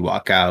 you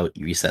walk out,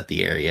 you reset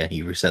the area,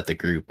 you reset the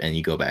group, and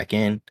you go back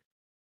in.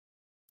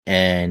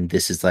 And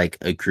this is like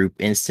a group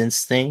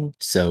instance thing,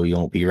 so you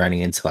won't be running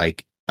into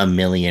like a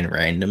million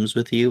randoms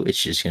with you.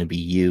 It's just going to be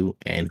you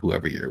and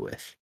whoever you're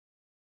with.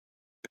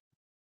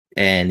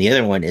 And the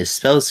other one is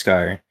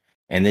Spellscar,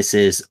 and this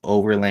is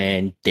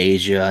Overland,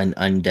 Deja, and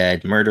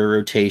Undead Murder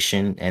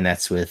rotation, and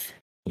that's with,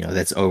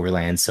 that's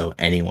Overland, so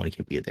anyone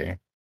can be there.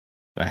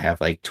 You might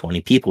have like 20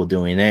 people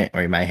doing it,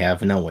 or you might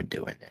have no one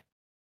doing it.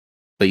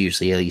 But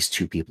usually at least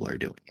 2 people are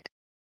doing it,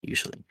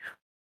 usually.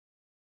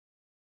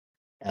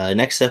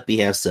 Next up, we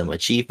have some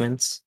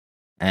achievements,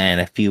 and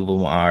a few of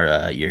them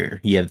are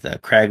you have the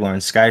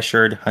Craglorn Sky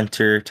Shard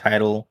Hunter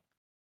title,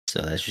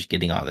 so that's just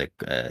getting all the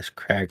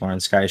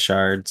Craglorn Sky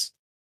Shards.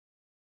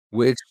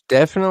 Which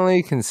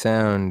definitely can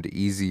sound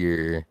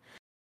easier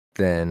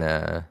than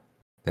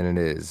it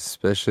is,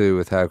 especially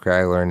with how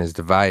Craglorn is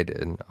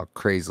divided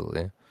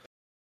crazily.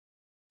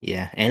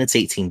 Yeah, and it's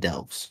 18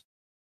 delves.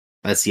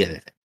 That's the other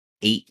thing.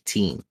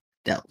 18.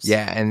 delves.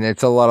 Yeah, and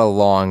it's a lot of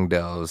long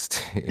delves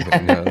too.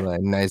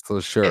 Like nice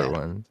little short Yeah.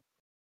 ones.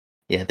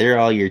 Yeah, they're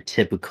all your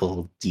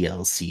typical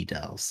DLC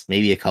delves.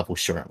 Maybe a couple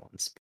short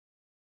ones.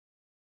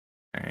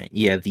 All right.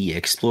 You have the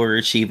Explorer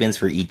achievements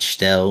for each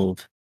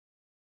delve.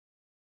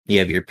 You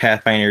have your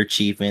Pathfinder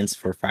achievements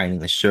for finding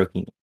the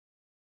striking.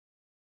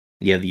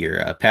 You have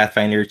your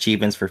Pathfinder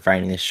achievements for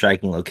finding the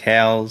striking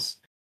locales.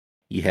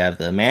 You have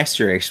the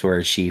Master Explorer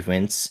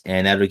achievements,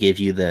 and that'll give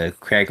you the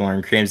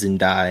Craglorn Crimson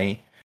die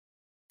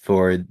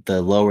for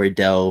the lower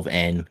delve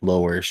and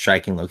lower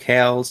striking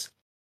locales.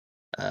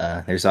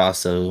 There's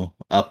also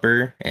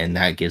Upper, and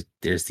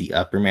there's the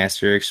Upper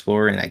Master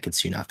Explorer, and that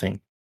gets you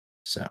nothing.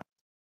 So,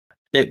 a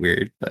bit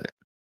weird, but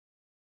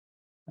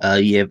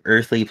you have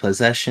Earthly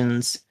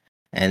Possessions,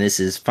 and this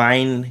is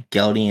Find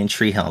Geldian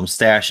Treehelm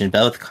Stash in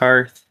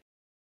Belthkarth.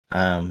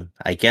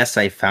 I guess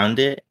I found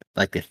it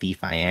like the thief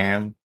I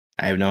am.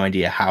 I have no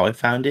idea how I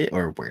found it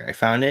or where I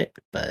found it,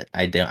 but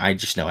I don't. I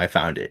just know I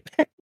found it.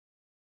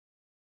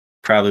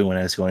 Probably when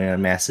I was going on a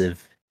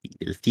massive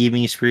either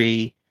thieving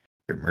spree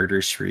or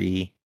murder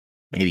spree,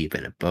 maybe a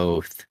bit of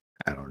both.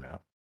 I don't know.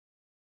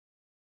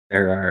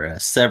 There are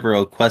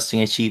several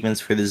questing achievements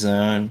for the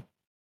zone,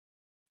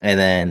 and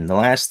then the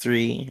last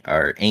three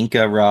are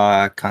Inca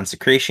Raw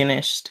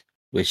Consecrationist,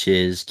 which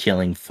is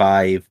killing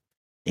 5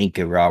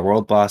 Inca Raw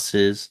world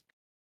bosses.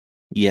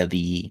 You have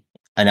the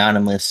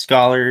Anonymous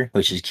Scholar,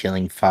 which is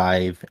killing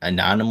 5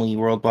 Anomaly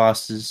world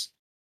bosses.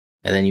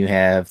 And then you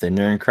have the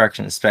Nurncrux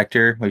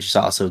Inspector, which is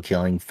also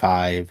killing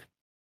 5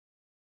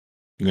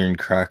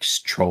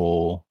 Nurncrux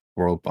Troll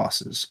world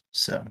bosses.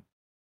 So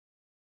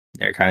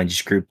they're kind of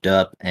just grouped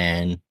up,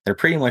 and they're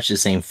pretty much the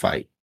same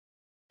fight,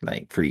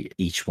 like for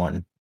each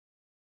one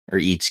or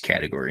each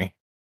category.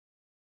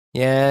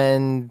 Yeah,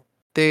 and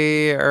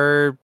they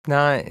are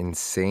not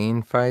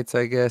insane fights,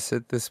 I guess,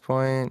 at this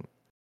point.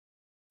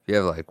 If you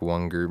have like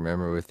one group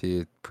member with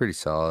you, pretty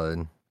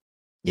solid.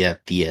 Yeah,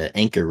 the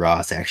Anchor Raw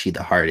is actually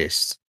the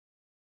hardest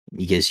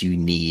because you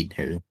need,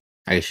 or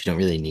I guess you don't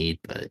really need,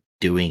 but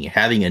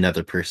having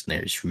another person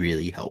there is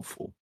really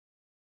helpful.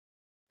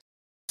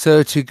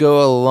 So to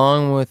go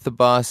along with the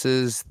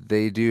bosses,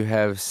 they do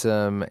have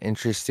some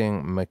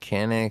interesting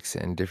mechanics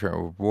and different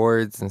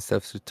rewards and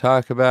stuff to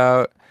talk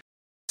about.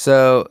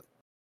 So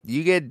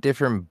you get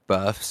different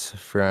buffs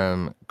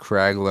from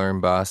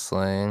Craglorn boss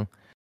slaying.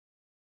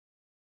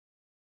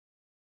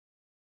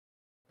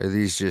 Are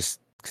these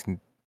just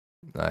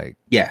like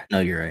Yeah,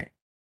 no, you're right.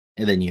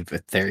 And then you have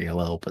Ethereal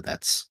Well, but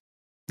that's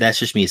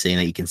just me saying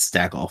that you can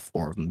stack all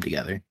 4 of them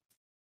together.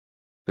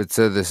 but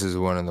so this is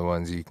one of the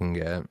ones you can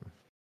get.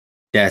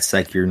 That's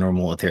like your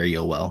normal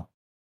Ethereal Well,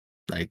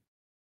 like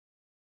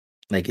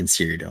in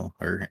Cyrodiil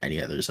or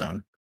any other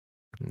zone.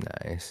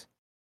 Nice.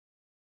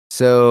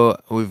 So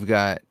we've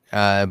got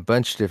a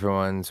bunch of different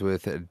ones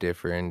with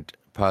different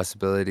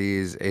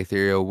possibilities.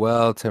 Ethereal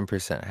Well,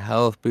 10%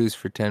 health boost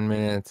for 10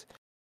 minutes.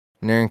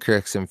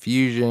 Nurncrux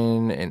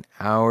Infusion, an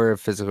hour of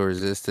physical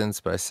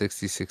resistance by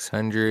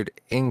 6600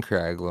 in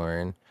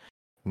Craglorn.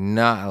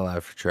 Not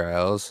allowed for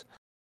trials.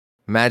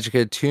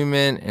 Magica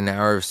Attunement, an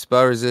hour of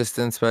spell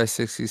resistance by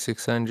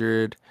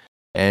 6600.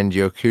 And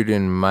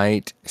Yokuden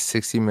Might,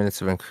 60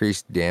 minutes of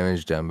increased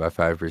damage done by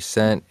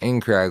 5% in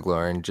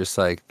Craglorn, just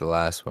like the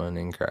last one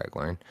in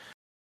Craglorn.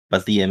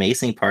 But the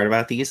amazing part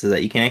about these is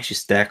that you can actually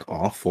stack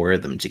all 4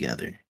 of them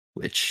together,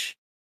 which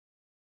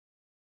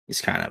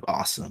is kind of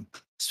awesome,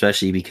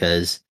 especially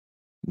because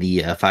the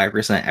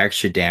 5%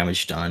 extra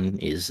damage done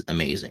is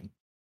amazing,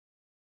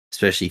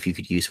 especially if you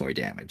could use more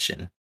damage,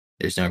 and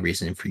there's no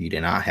reason for you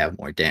to not have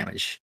more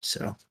damage.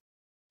 So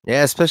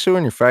Yeah, especially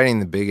when you're fighting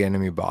the big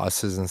enemy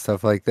bosses and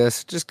stuff like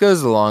this. It just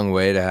goes a long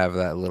way to have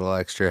that little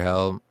extra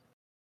help.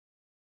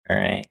 all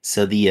right,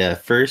 so the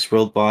first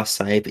world boss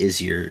type is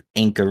your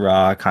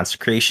Ankara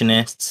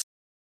Consecrationists.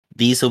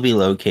 These will be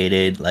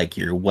located like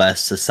your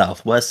west to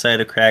southwest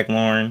side of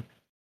Craglorn.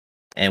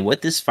 And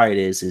what this fight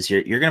is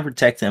you're going to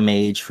protect the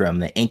mage from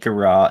the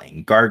Ankara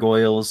and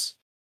gargoyles.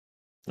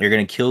 You're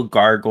going to kill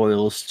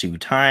gargoyles 2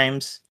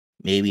 times.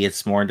 Maybe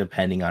it's more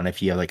depending on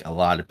if you have like a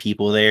lot of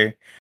people there.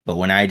 But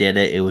when I did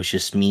it, it was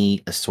just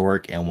me, a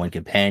Sork, and 1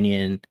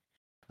 companion.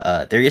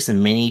 There is a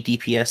mini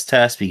DPS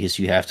test because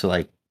you have to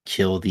like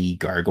kill the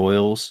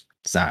gargoyles.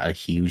 It's not a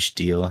huge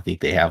deal. I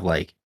think they have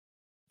like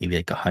maybe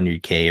like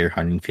 100k or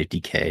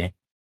 150k.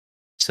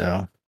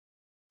 So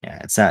yeah,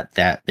 it's not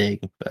that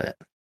big, but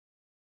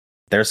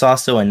there's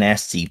also a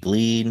nasty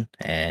bleed,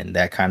 and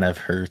that kind of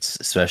hurts,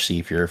 especially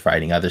if you're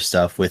fighting other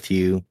stuff with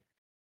you.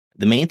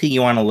 The main thing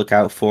you want to look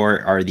out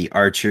for are the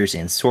archers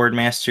and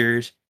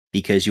swordmasters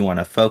because you want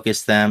to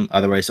focus them.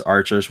 Otherwise, the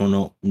archers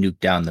will nuke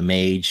down the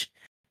mage,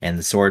 and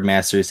the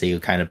swordmasters they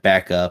will kind of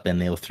back up and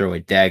they'll throw a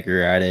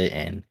dagger at it.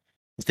 And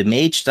if the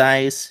mage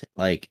dies,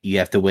 like you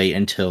have to wait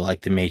until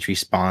like the mage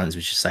respawns,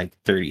 which is like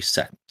 30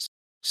 seconds.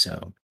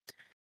 So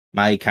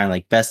my kind of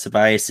like best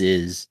advice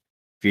is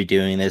if you're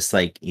doing this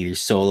like either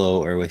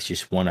solo or with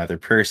just one other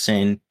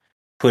person,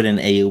 put an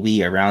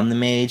AoE around the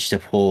mage to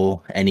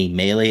pull any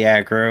melee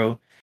aggro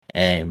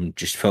and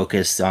just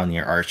focus on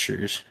your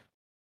archers.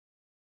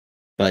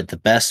 But the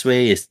best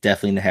way is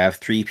definitely to have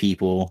 3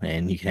 people,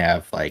 and you can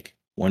have like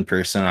one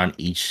person on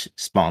each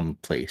spawn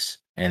place,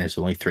 and there's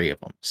only 3 of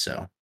them.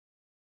 So,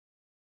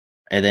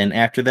 and then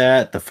after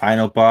that, the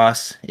final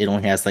boss, it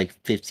only has like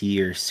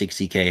 50 or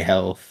 60k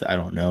health. I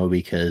don't know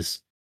because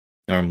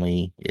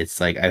normally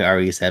it's like I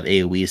always have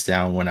AoEs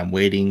down when I'm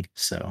waiting.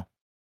 So,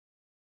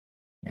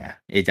 yeah,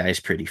 it dies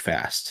pretty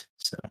fast.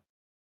 So,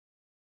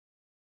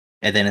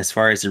 and then as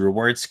far as the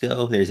rewards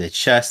go, there's a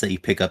chest that you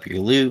pick up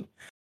your loot,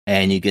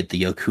 and you get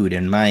the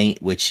Yokuden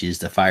Might, which is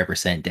the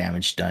 5%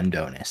 damage done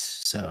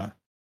bonus. So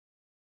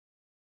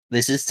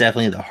this is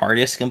definitely the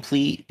hardest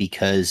complete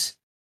because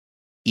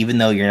even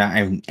though you're not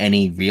in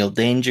any real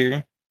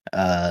danger,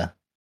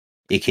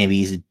 it can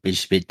be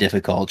just a bit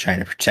difficult trying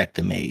to protect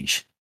the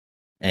mage,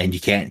 and you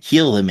can't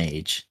heal the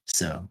mage.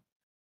 So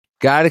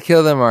Gotta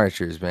kill them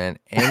archers, man.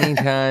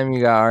 Anytime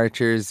you got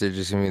archers, they're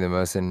just gonna be the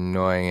most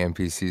annoying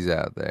NPCs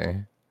out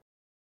there.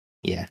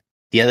 yeah,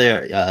 the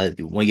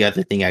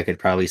other thing I could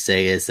probably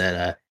say is that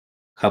a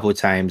couple of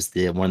times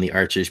one of the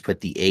archers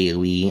put the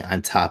AOE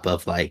on top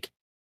of like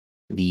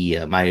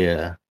the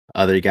my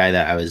other guy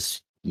that I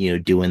was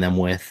doing them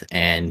with,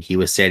 and he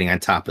was standing on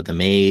top of the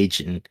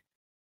mage, and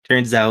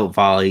turns out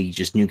volley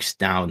just nukes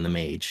down the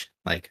mage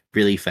like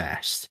really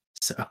fast.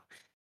 So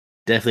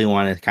definitely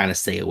want to kind of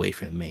stay away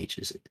from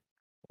mages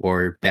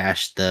or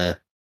bash the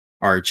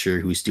archer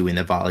who's doing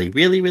the volley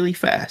really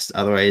fast.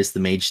 Otherwise, the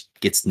mage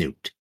gets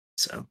nuked.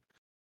 So.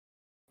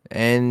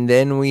 And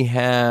then we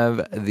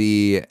have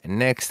the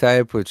next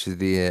type, which is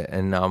the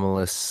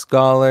anomalous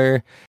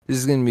scholar. This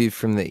is going to be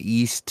from the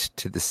east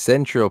to the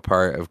central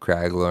part of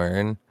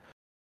Craglorn.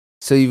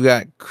 So you've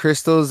got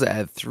crystals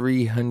at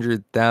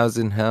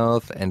 300,000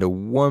 health and a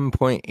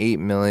 1.8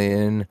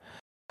 million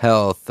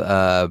health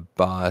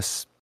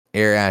boss,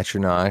 Air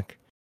Atronach.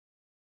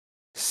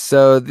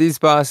 So these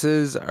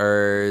bosses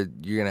are,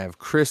 you're going to have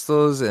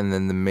crystals and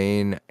then the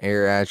main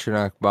Air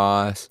Atronach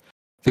boss.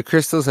 The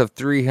crystals have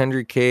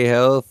 300k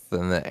health,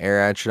 and the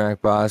Air Atronach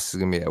boss is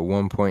going to be at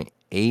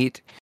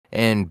 1.8.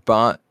 And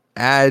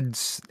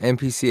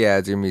NPC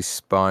ads are going to be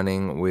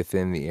spawning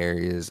within the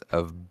areas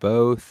of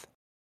both.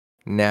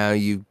 Now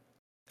you,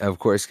 of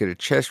course, get a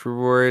chest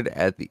reward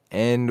at the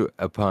end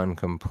upon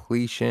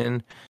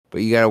completion. But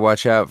you got to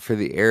watch out for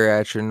the Air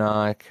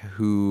Atronach,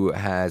 who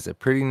has a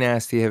pretty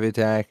nasty heavy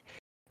attack.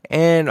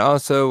 And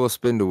also will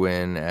spin to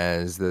win,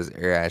 as those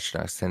Air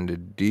Atronachs tend to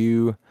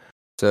do.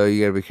 So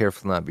you gotta be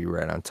careful not to be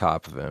right on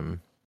top of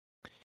him.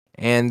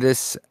 And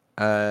this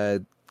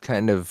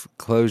kind of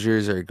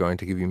closures are going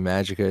to give you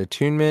Magicka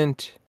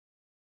Attunement,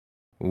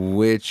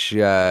 which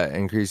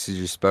increases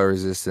your spell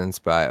resistance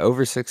by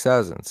over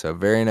 6,000. So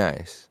very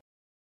nice.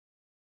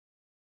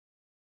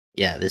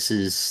 Yeah, this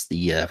is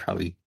the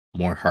probably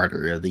more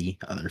harder of the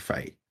other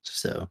fight.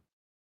 So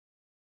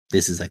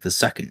this is like the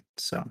second.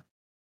 So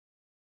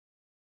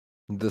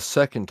The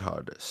second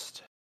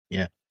hardest.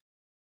 yeah,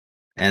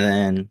 and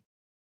then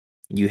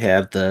you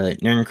have the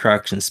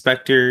Nirncrux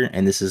Inspector,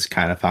 and this is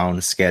kind of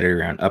found scattered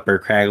around Upper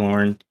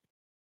Craglorn.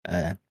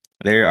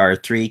 There are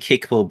 3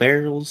 kickable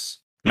barrels.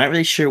 I'm not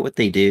really sure what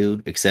they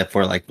do, except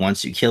for like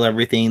once you kill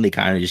everything, they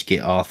kind of just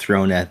get all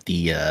thrown at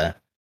the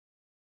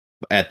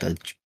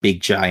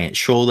big giant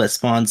troll that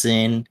spawns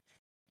in,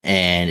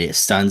 and it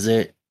stuns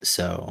it.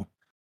 So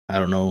I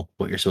don't know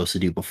what you're supposed to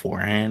do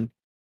beforehand.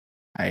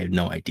 I have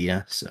no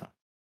idea. So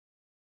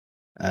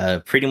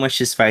pretty much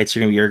this fights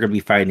you're gonna be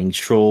fighting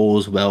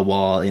trolls,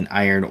 Wellwall, and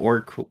iron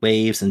orc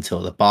waves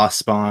until the boss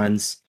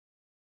spawns.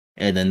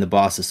 And then the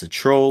boss is a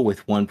troll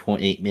with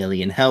 1.8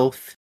 million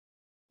health,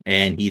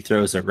 and he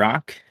throws a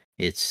rock.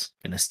 It's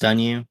gonna stun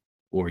you,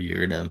 or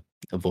you're gonna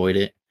avoid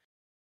it.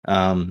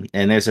 And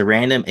there's a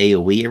random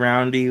AoE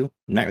around you.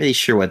 I'm not really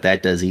sure what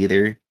that does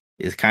either.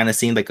 It kind of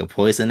seemed like a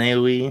poison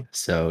AoE,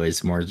 so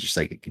it's more just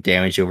like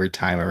damage over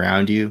time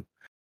around you.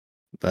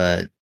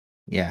 But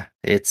yeah,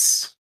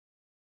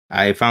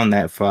 I found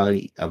that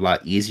fight a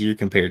lot easier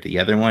compared to the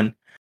other one.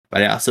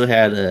 But I also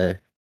had a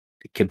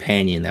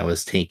companion that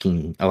was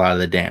taking a lot of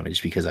the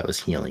damage because I was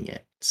healing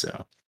it.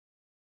 So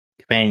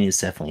companions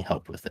definitely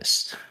helped with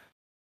this.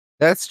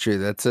 That's true.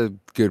 That's a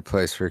good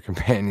place for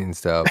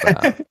companions to help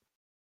out.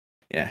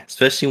 Yeah,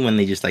 especially when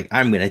they just like,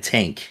 I'm gonna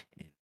tank.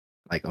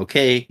 Like,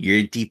 okay,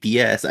 you're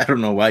DPS. I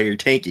don't know why you're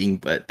tanking,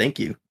 but thank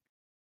you.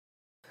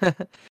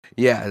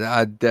 Yeah,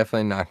 I'm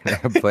definitely not going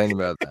to complain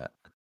about that.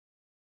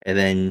 And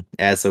then,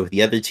 as with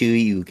the other 2,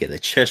 you get a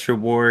chest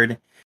reward.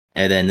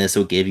 And then this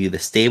will give you the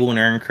stable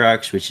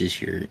Nirncrux, which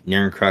is your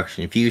Nirncrux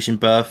infusion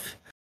buff.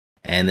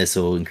 And this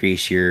will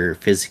increase your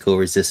physical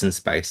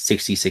resistance by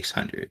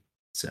 6,600.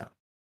 So.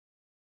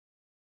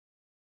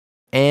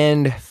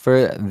 And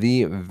for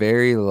the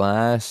very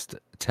last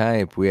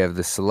type, we have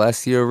the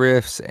Celestial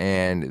Rifts,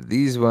 and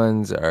these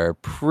ones are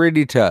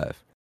pretty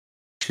tough.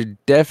 Should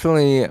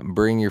definitely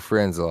bring your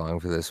friends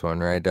along for this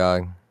one, right,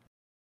 dog?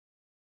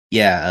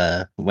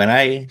 Yeah, when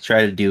I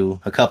tried to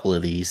do a couple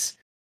of these,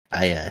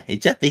 they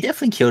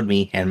definitely killed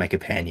me and my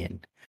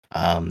companion.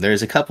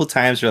 There's a couple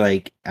times where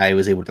like I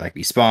was able to like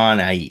respawn.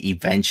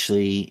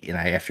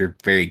 After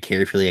very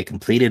carefully, I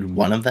completed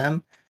one of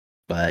them,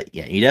 But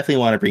yeah, you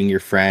definitely want to bring your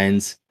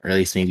friends, or at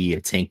least maybe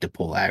a tank to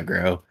pull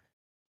aggro.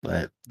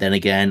 But then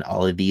again,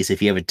 all of these,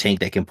 if you have a tank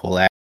that can pull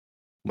aggro,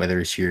 whether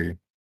it's your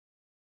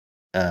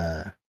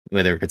uh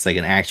whether it's like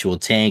an actual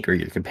tank or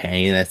your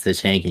companion that's the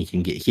tank and you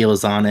can get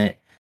heals on it,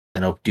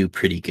 that'll do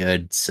pretty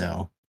good.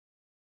 So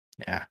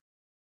yeah.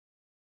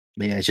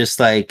 But yeah, just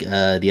like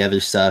the other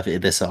stuff,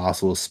 this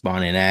also will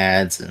spawn in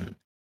ads and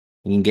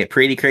you can get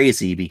pretty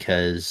crazy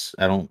because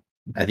I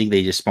think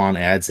they just spawn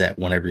ads at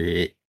whenever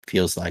it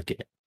feels like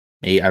it.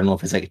 Maybe, I don't know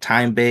if it's like a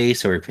time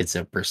base or if it's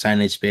a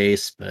percentage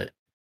base, but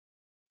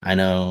I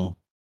know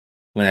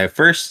when I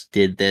first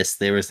did this,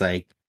 there was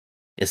like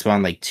it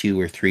spawned like 2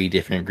 or 3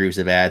 different groups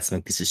of ads. I'm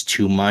like, this is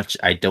too much.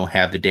 I don't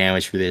have the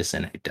damage for this,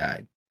 and I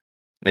died.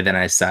 And then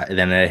I saw,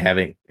 then I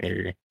haven't,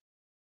 and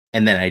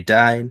then I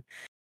died,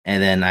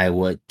 and then I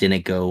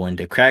didn't go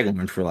into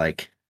Craglorn for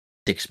like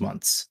 6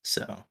 months.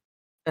 So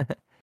that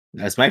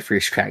was my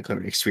first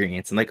Craglorn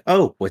experience. I'm like,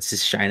 oh, what's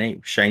this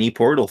shiny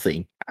portal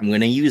thing? I'm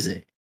gonna use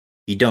it.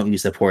 You don't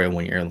use the portal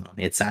when you're alone.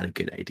 It's not a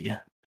good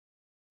idea.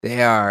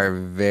 They are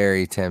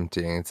very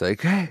tempting. It's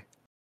like, hey,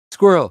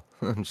 squirrel.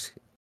 I'm just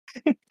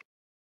kidding.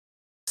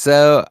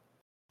 So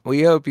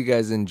we hope you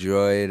guys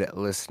enjoyed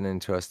listening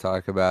to us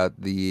talk about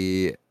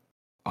the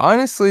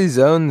honestly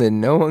zone that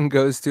no one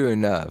goes to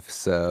enough.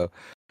 So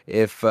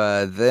if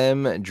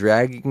them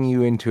dragging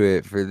you into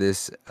it for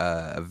this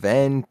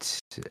event,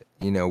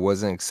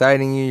 wasn't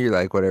exciting you, you're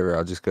like, whatever,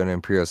 I'll just go to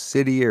Imperial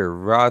City or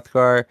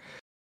Rothgar.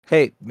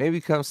 Hey, maybe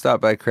come stop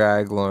by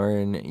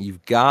Craglorn.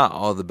 You've got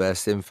all the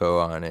best info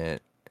on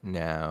it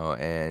now,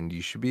 and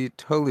you should be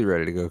totally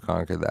ready to go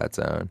conquer that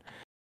zone.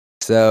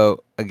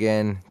 So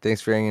again,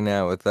 thanks for hanging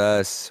out with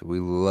us. We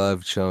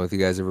love chilling with you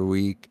guys every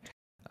week.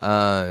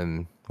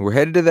 We're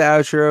headed to the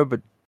outro,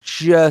 but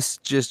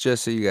just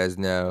so you guys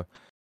know,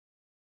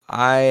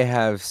 I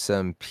have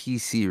some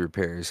PC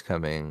repairs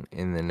coming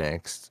in the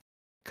next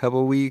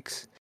couple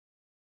weeks.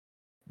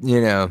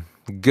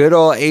 Good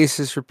old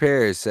Asus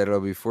repairs said it'll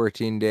be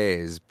 14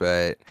 days,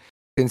 but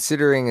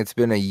considering it's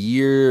been a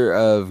year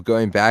of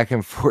going back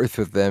and forth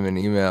with them in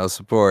email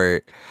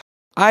support,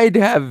 I'd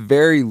have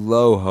very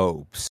low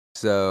hopes.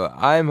 So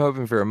I'm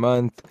hoping for a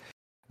month.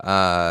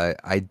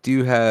 I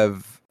do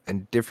have a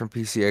different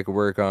PC I could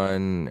work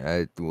on.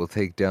 It will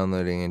take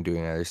downloading and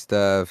doing other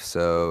stuff.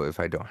 So if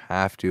I don't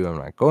have to, I'm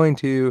not going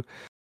to.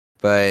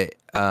 But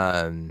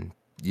I'm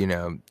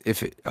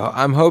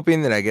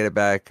hoping that I get it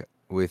back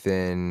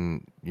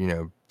within,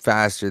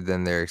 faster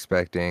than they're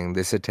expecting.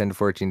 They said 10 to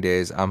 14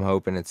 days. I'm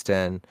hoping it's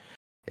 10.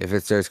 If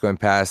it starts going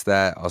past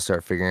that, I'll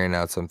start figuring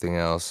out something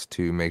else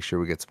to make sure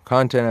we get some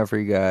content out for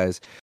you guys.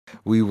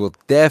 We will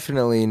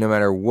definitely, no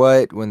matter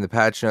what, when the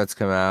patch notes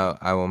come out,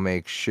 I will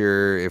make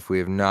sure, if we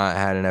have not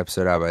had an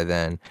episode out by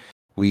then,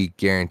 we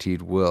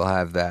guaranteed will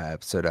have that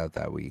episode out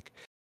that week.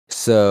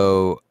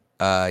 So,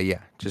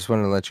 just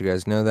wanted to let you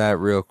guys know that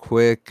real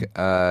quick.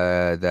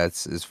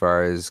 That's as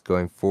far as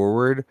going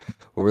forward,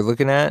 what we're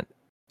looking at.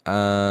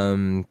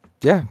 So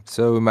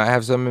we might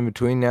have some in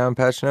between now and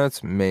patch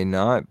notes, may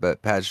not,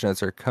 but patch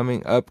notes are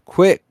coming up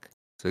quick,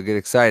 so get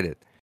excited.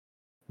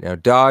 Now,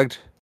 Dogged,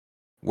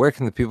 where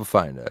can the people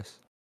find us?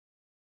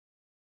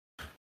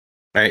 All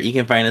right, you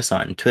can find us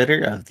on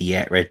Twitter of the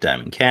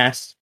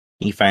 @RedDiamondCast.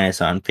 You can find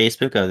us on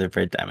Facebook of the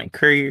Red Diamond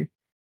Courier.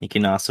 You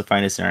can also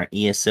find us in our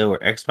ESO or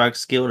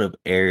Xbox Guild of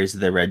Heirs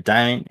of the Red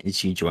Diamond,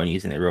 as you join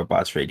using the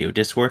Robots Radio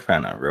Discord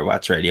found on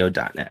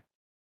robotsradio.net.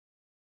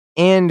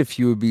 And if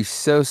you would be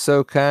so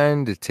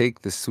kind to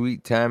take the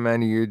sweet time out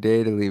of your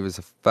day to leave us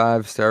a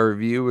 5-star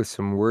review with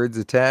some words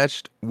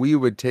attached, we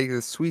would take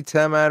the sweet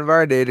time out of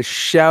our day to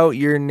shout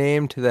your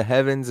name to the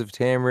heavens of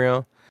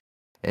Tamriel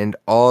and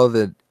all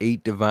the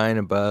 8 divine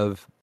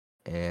above.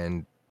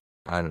 And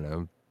I don't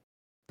know,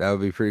 that would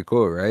be pretty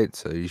cool, right?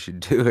 So you should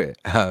do it.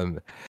 I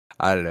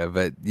don't know,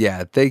 but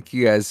yeah, thank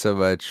you guys so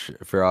much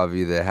for all of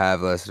you that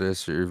have left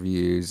us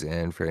reviews,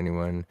 and for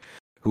anyone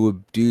who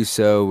would do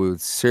so, we would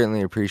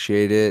certainly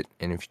appreciate it.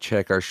 And if you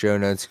check our show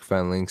notes, you can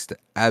find links to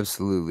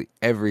absolutely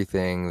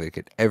everything that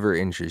could ever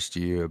interest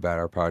you about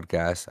our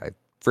podcast. I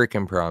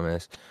freaking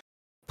promise.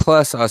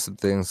 Plus awesome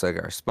things like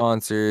our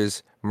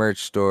sponsors,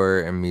 merch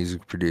store, and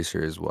music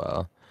producer as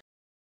well.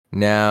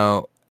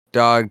 Now,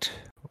 Dogged,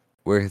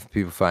 where can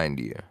people find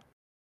you?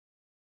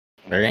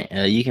 All right,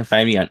 you can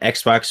find me on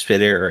Xbox,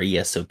 Twitter, or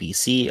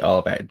ESOBC, all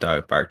about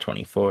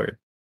DogBark24.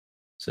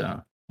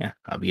 So, yeah,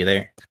 I'll be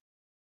there.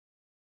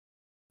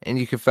 And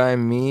you can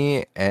find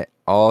me at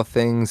all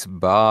things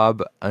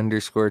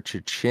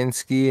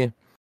Bob_Chachinsky,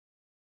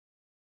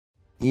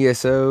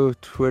 ESO,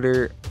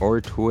 Twitter,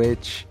 or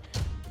Twitch.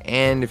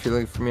 And if you're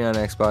looking for me on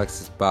Xbox,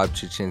 it's Bob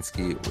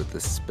Chachinsky with a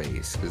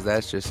space, because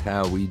that's just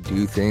how we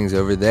do things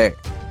over there.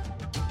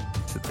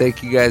 So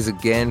thank you guys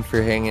again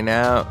for hanging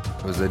out.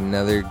 It was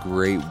another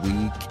great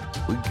week.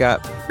 We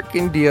got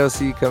freaking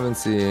DLC coming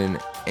soon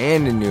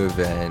and a new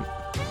event,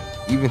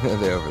 even though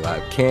they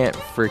overlap. Can't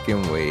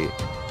freaking wait.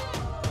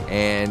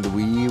 And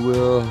we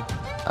will,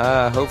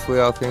 hopefully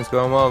all things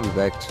going well, be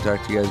back to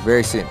talk to you guys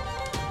very soon.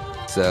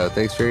 So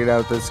thanks for hanging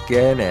out with us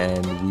again,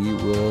 and we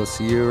will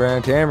see you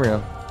around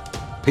Tamriel.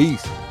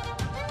 Peace.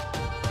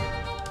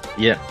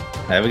 Yeah.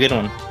 Have a good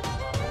one.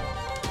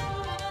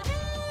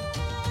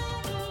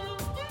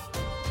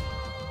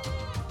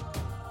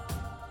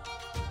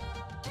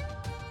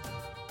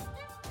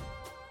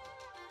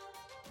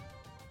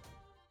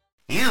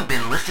 You've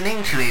been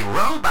listening to a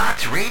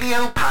Robots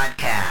Radio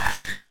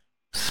podcast.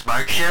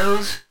 Smart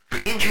shows for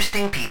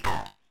interesting people.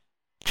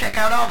 Check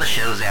out all the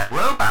shows at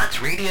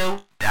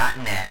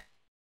robotsradio.net.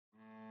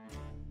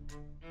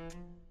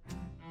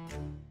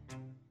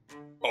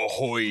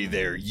 Ahoy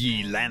there,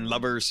 ye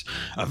landlubbers!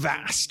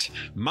 Avast!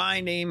 My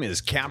name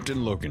is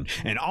Captain Logan,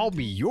 and I'll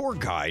be your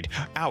guide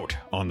out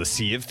on the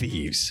Sea of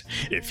Thieves.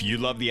 If you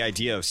love the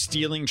idea of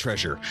stealing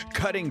treasure,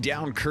 cutting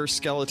down cursed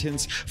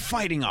skeletons,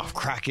 fighting off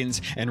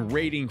krakens, and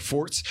raiding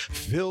forts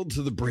filled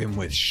to the brim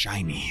with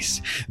shinies,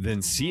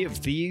 then Sea of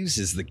Thieves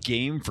is the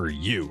game for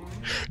you.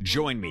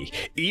 Join me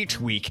each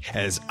week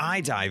as I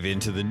dive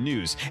into the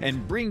news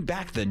and bring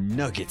back the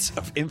nuggets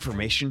of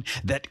information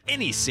that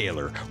any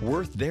sailor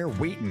worth their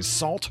weight in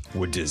salt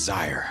would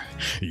desire.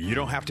 You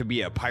don't have to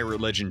be a pirate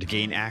legend to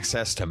gain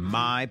access to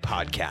my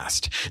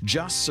podcast.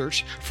 Just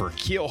search for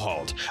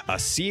Keelhauled, a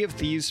Sea of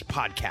Thieves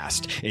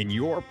podcast in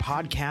your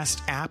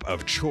podcast app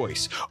of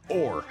choice,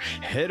 or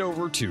head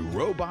over to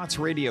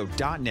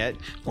robotsradio.net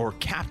or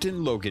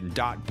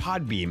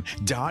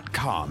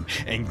captainlogan.podbeam.com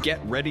and get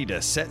ready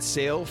to set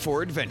sail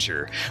for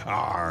adventure.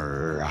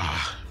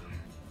 Arrgh.